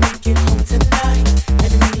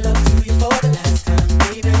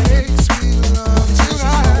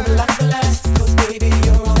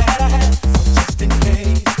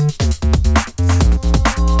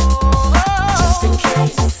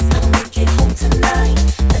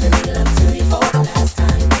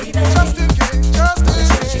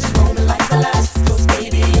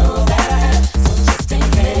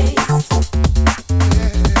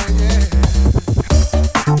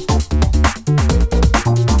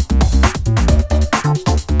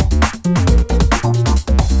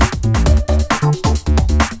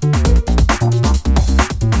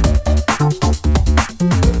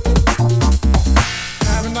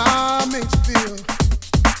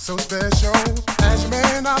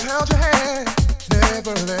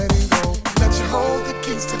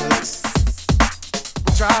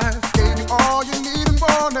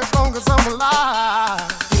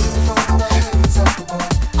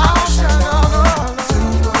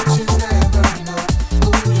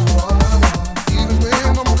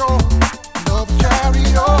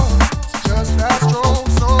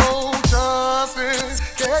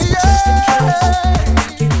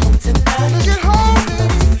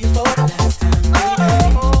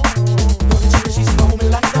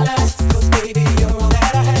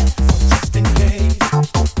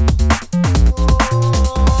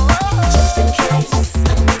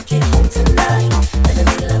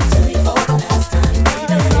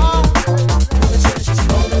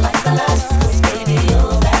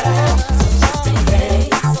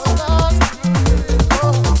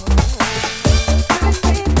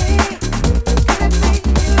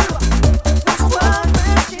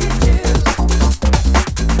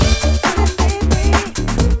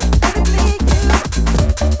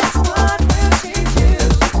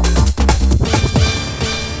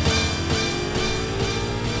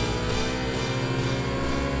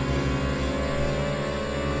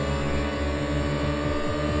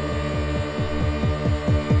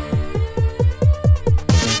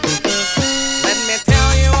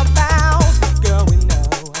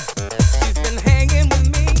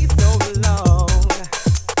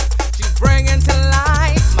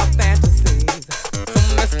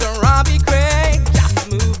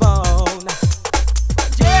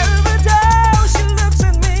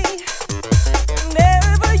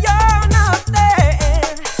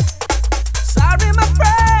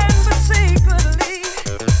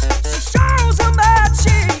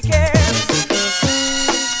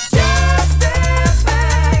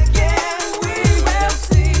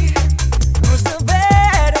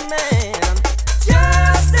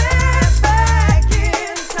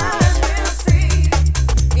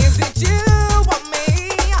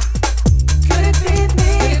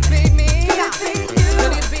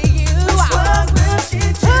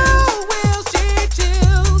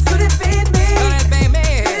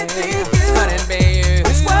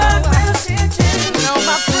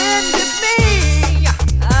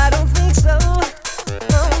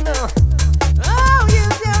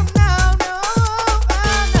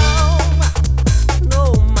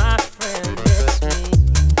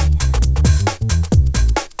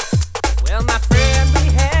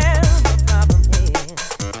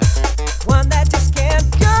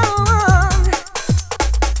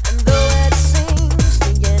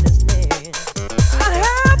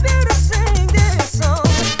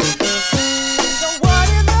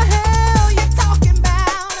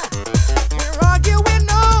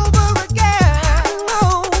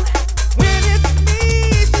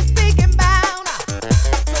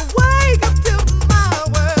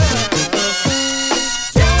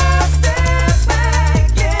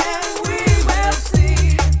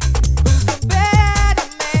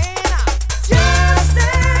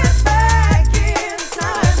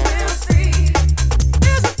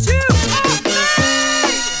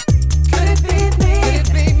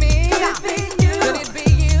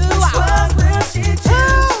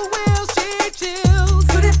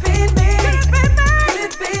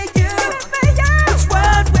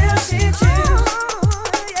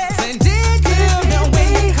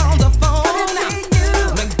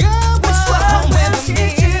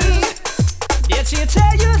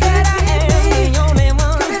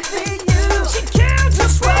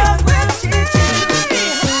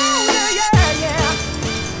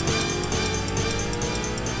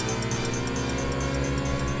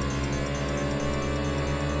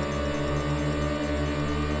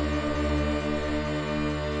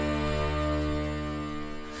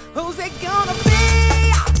Who's it gonna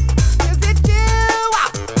be? Is it you?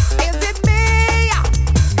 Is it me?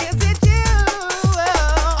 Is it you?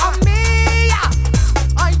 Or me?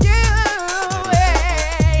 Or you?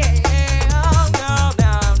 No, no,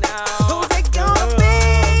 no. Who's it gonna be?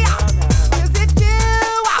 Is it you?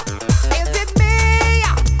 Is it me?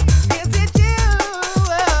 Is it you?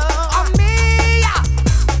 Or me?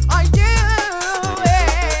 Or you?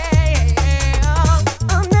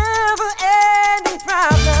 A never-ending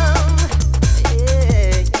problem.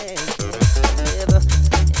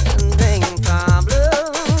 Never-ending problem.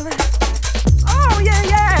 Oh yeah,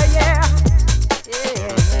 yeah, yeah, yeah.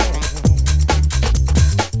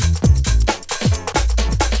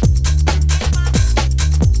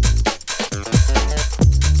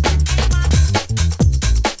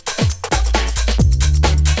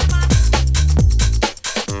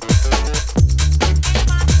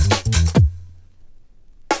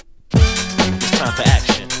 It's time for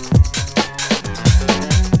action.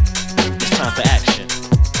 It's time for action.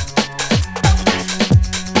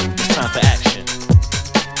 It's time for action.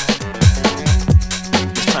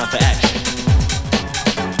 It's time for action.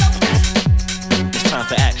 It's time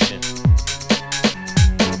for action.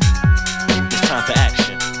 It's time for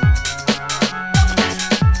action.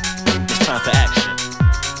 It's time for action.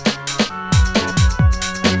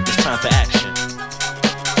 It's time for action.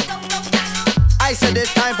 I said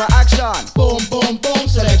it's time for action. Boom, boom, boom,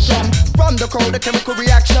 selection. From the crowd, the chemical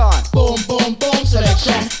reaction. Boom, boom, boom,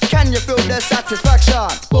 selection. Can you feel the satisfaction?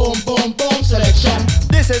 Boom, boom, boom, selection.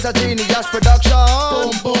 This is a genius production.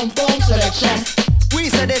 Boom, boom, boom, selection. We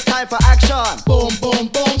said it's time for action. Boom, boom,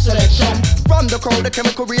 boom, selection. From the crowd, the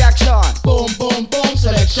chemical reaction. Boom, boom, boom,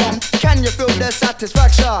 selection. Can you feel the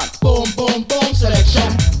satisfaction? Boom, boom, boom, selection.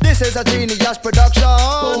 This is a genius production.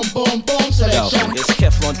 Boom, boom, boom, Yo, selection. it's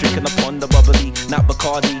Keflon drinking upon the bubbly, not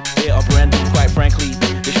Bacardi, beer or brandy. Quite frankly,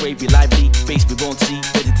 this rave be lively, face we won't see.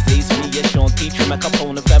 Ready to taste me, yes, Sean T, my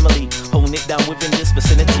Capone family, holding it down within this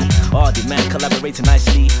vicinity. All the man collaborating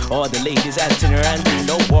nicely, all the ladies acting randy.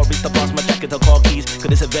 No worries to pass my jacket or car keys, could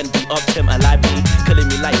this event be up to my lively? Killing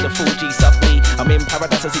me like the Fuji softly. I'm in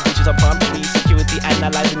paradise, I see pictures of palm trees. Security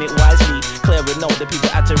analyzing it wisely, clearing all the people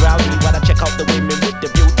acting rowdy while I check out the women with the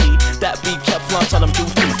beauty. That be Keflon on them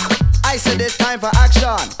duty. I said it's time for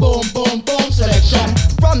action. Boom, boom, boom, selection.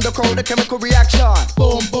 From the crowd, the chemical reaction.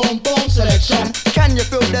 Boom, boom, boom, selection. Can you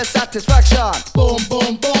feel the satisfaction? Boom,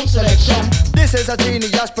 boom, boom, selection. This is a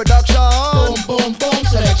genius production. Boom, boom, boom,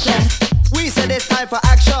 selection. We said it's time for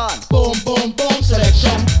action. Boom, boom, boom,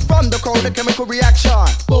 selection. From the crowd, the chemical reaction.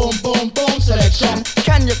 Boom, boom, boom, selection.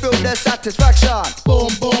 Can you feel the satisfaction? Boom,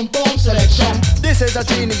 boom, boom, selection. This is a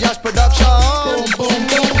genius production. Boom, boom,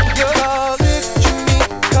 boom. You call it Jimmy,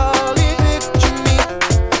 call it Jimmy,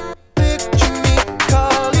 Jimmy,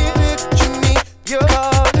 call it Jimmy. You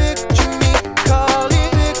call it Jimmy, call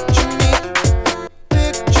it Jimmy,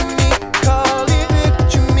 Jimmy, call it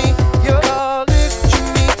Jimmy. You call it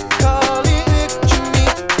Jimmy, call it Jimmy,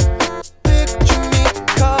 Jimmy,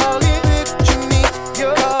 call it Jimmy. You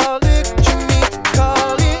call it Jimmy,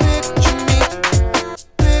 call it Jimmy,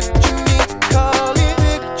 Jimmy, call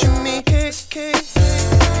it Jimmy. Kiss, kiss.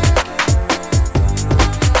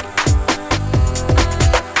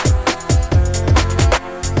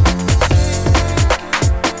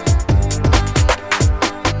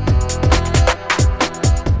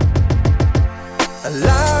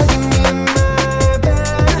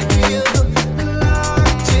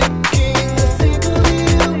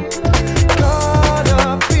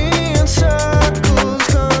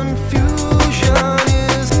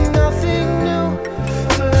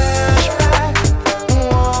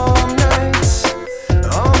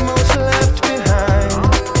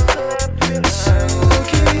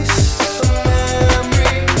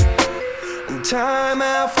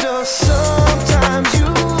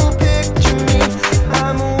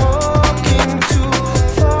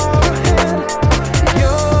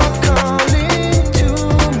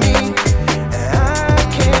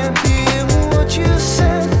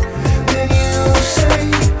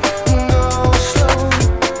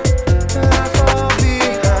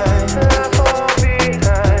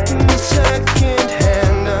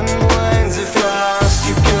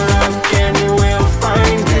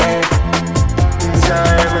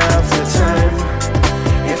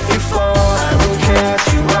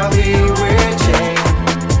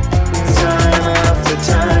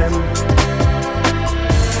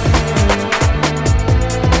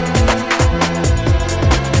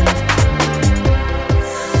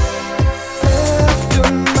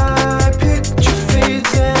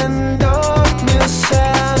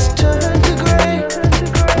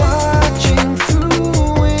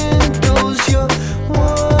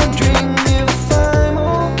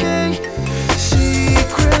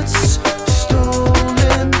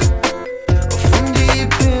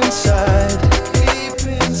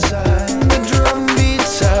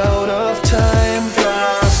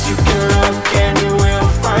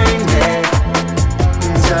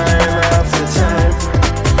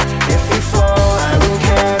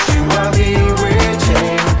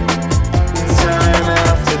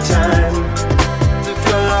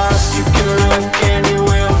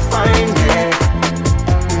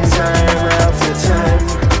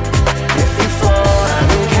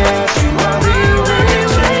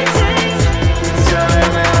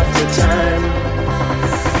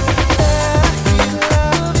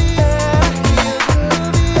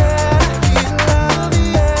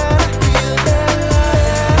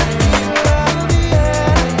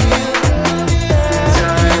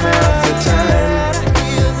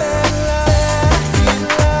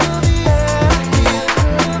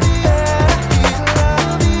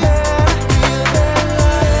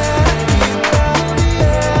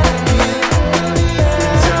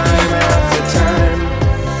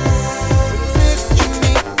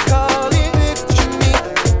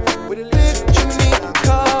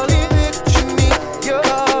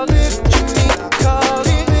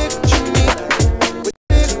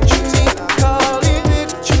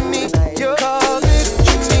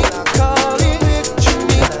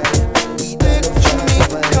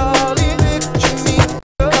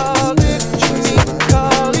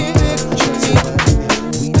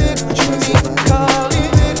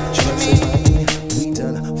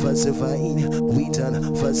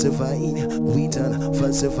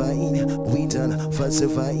 so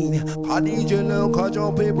fine. A DJ Lonka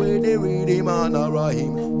jump it with the rhythm and a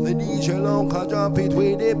rhyme. The DJ Lonka jump it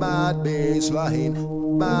with the bad bass line.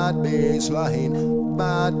 Bad bass line,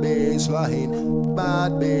 bad bass line,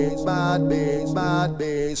 bad bass, bad bass, bad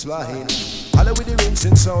bass line. Holla with the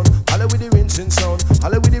rinsing sound, holla with the rinsing sound,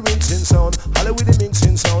 holla with the rinsing sound, holla with the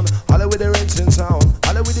mixing sound, holla with the rinsing sound,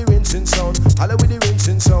 holla with the rinsing sound, holla with the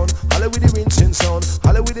rinsing sound, holla with the rinsing sound,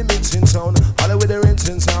 holla with the mixing sound, holla with the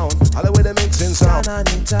rinsing sound, holla with the mixing sound.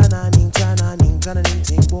 Tananing, tananing, tananing, tananing,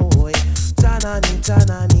 ting boy. Tananing,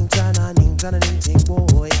 tananing, tananing, tananing, ting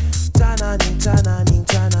boy. Tananing, tananing,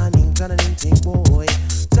 tananing, tananing, ting boy.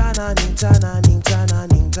 Tananing, tananing,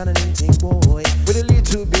 tananing, tananing, ting boy. With a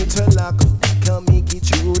little bit of luck, can make it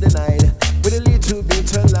through the night. With a little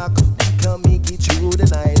bit of luck, can make it through the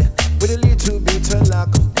night. With a little bit of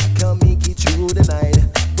luck, can make it through the night.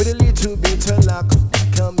 With a little bit of luck,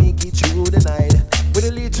 can make it through the night. With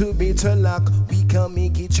a little bit of luck, we can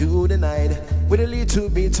make it through the night. With a little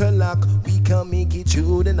bit of luck, we can make it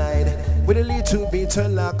through the night. With a little bit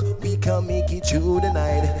of luck, we can make it through the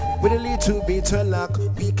night. With a little bit of luck,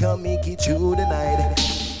 we can make it through the night.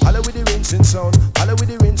 Holla with the rinsing sound, holla with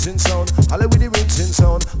the rinsing sound, holla with the rinsing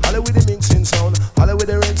sound, holla with the mixing sound, holla with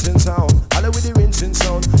the rinsing sound, holla with the rinsing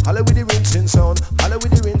sound, holla with the rinsing sound, holla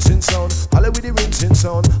with the rinsing sound, holla with the rinsing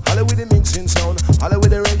sound, holla with the mixing sound, holla with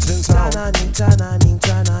the rinsing sound. Tananing, tananing,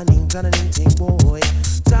 tananing, tananing, ting boy.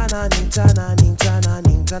 Tananing, tananing,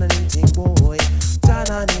 tananing, tananing, ting boy.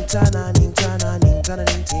 Tananing, tananing, tananing,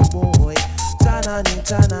 tananing, ting boy. Tananing,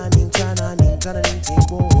 tananing, tananing, tananing, ting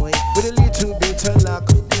boy. With a little bit of luck,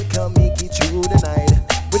 we can make it through the night.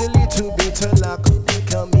 With a little bit of luck, we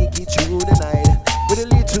can make it through the night. With a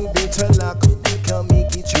little bit of luck, we can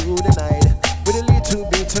make it through the night. With a little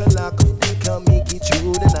bit of luck, we can make it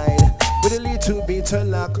through the night. With a little bit of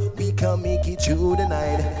luck, we can make it through the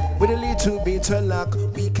night. With a little bit of luck,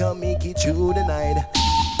 we can make it through the night.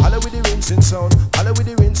 Holla with the rinsing sound, holla with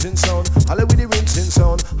the rinsing sound, holla with the rinsing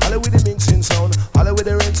sound, holla with the mixing sound, holla with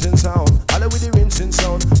the rinsing sound, holla with the rinsing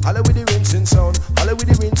sound, holla with the rinsing sound, holla with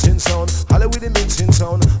the rinsing sound, holla with the mixing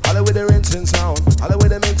sound, holla with the rinsing sound, holla with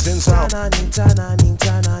the mixing sound. Tananing, tananing,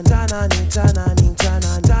 tananing, tananing, tananing,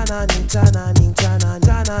 tananing, tananing, tananing, tananing,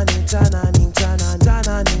 tananing, tananing, tananing,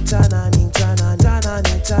 tananing, tananing.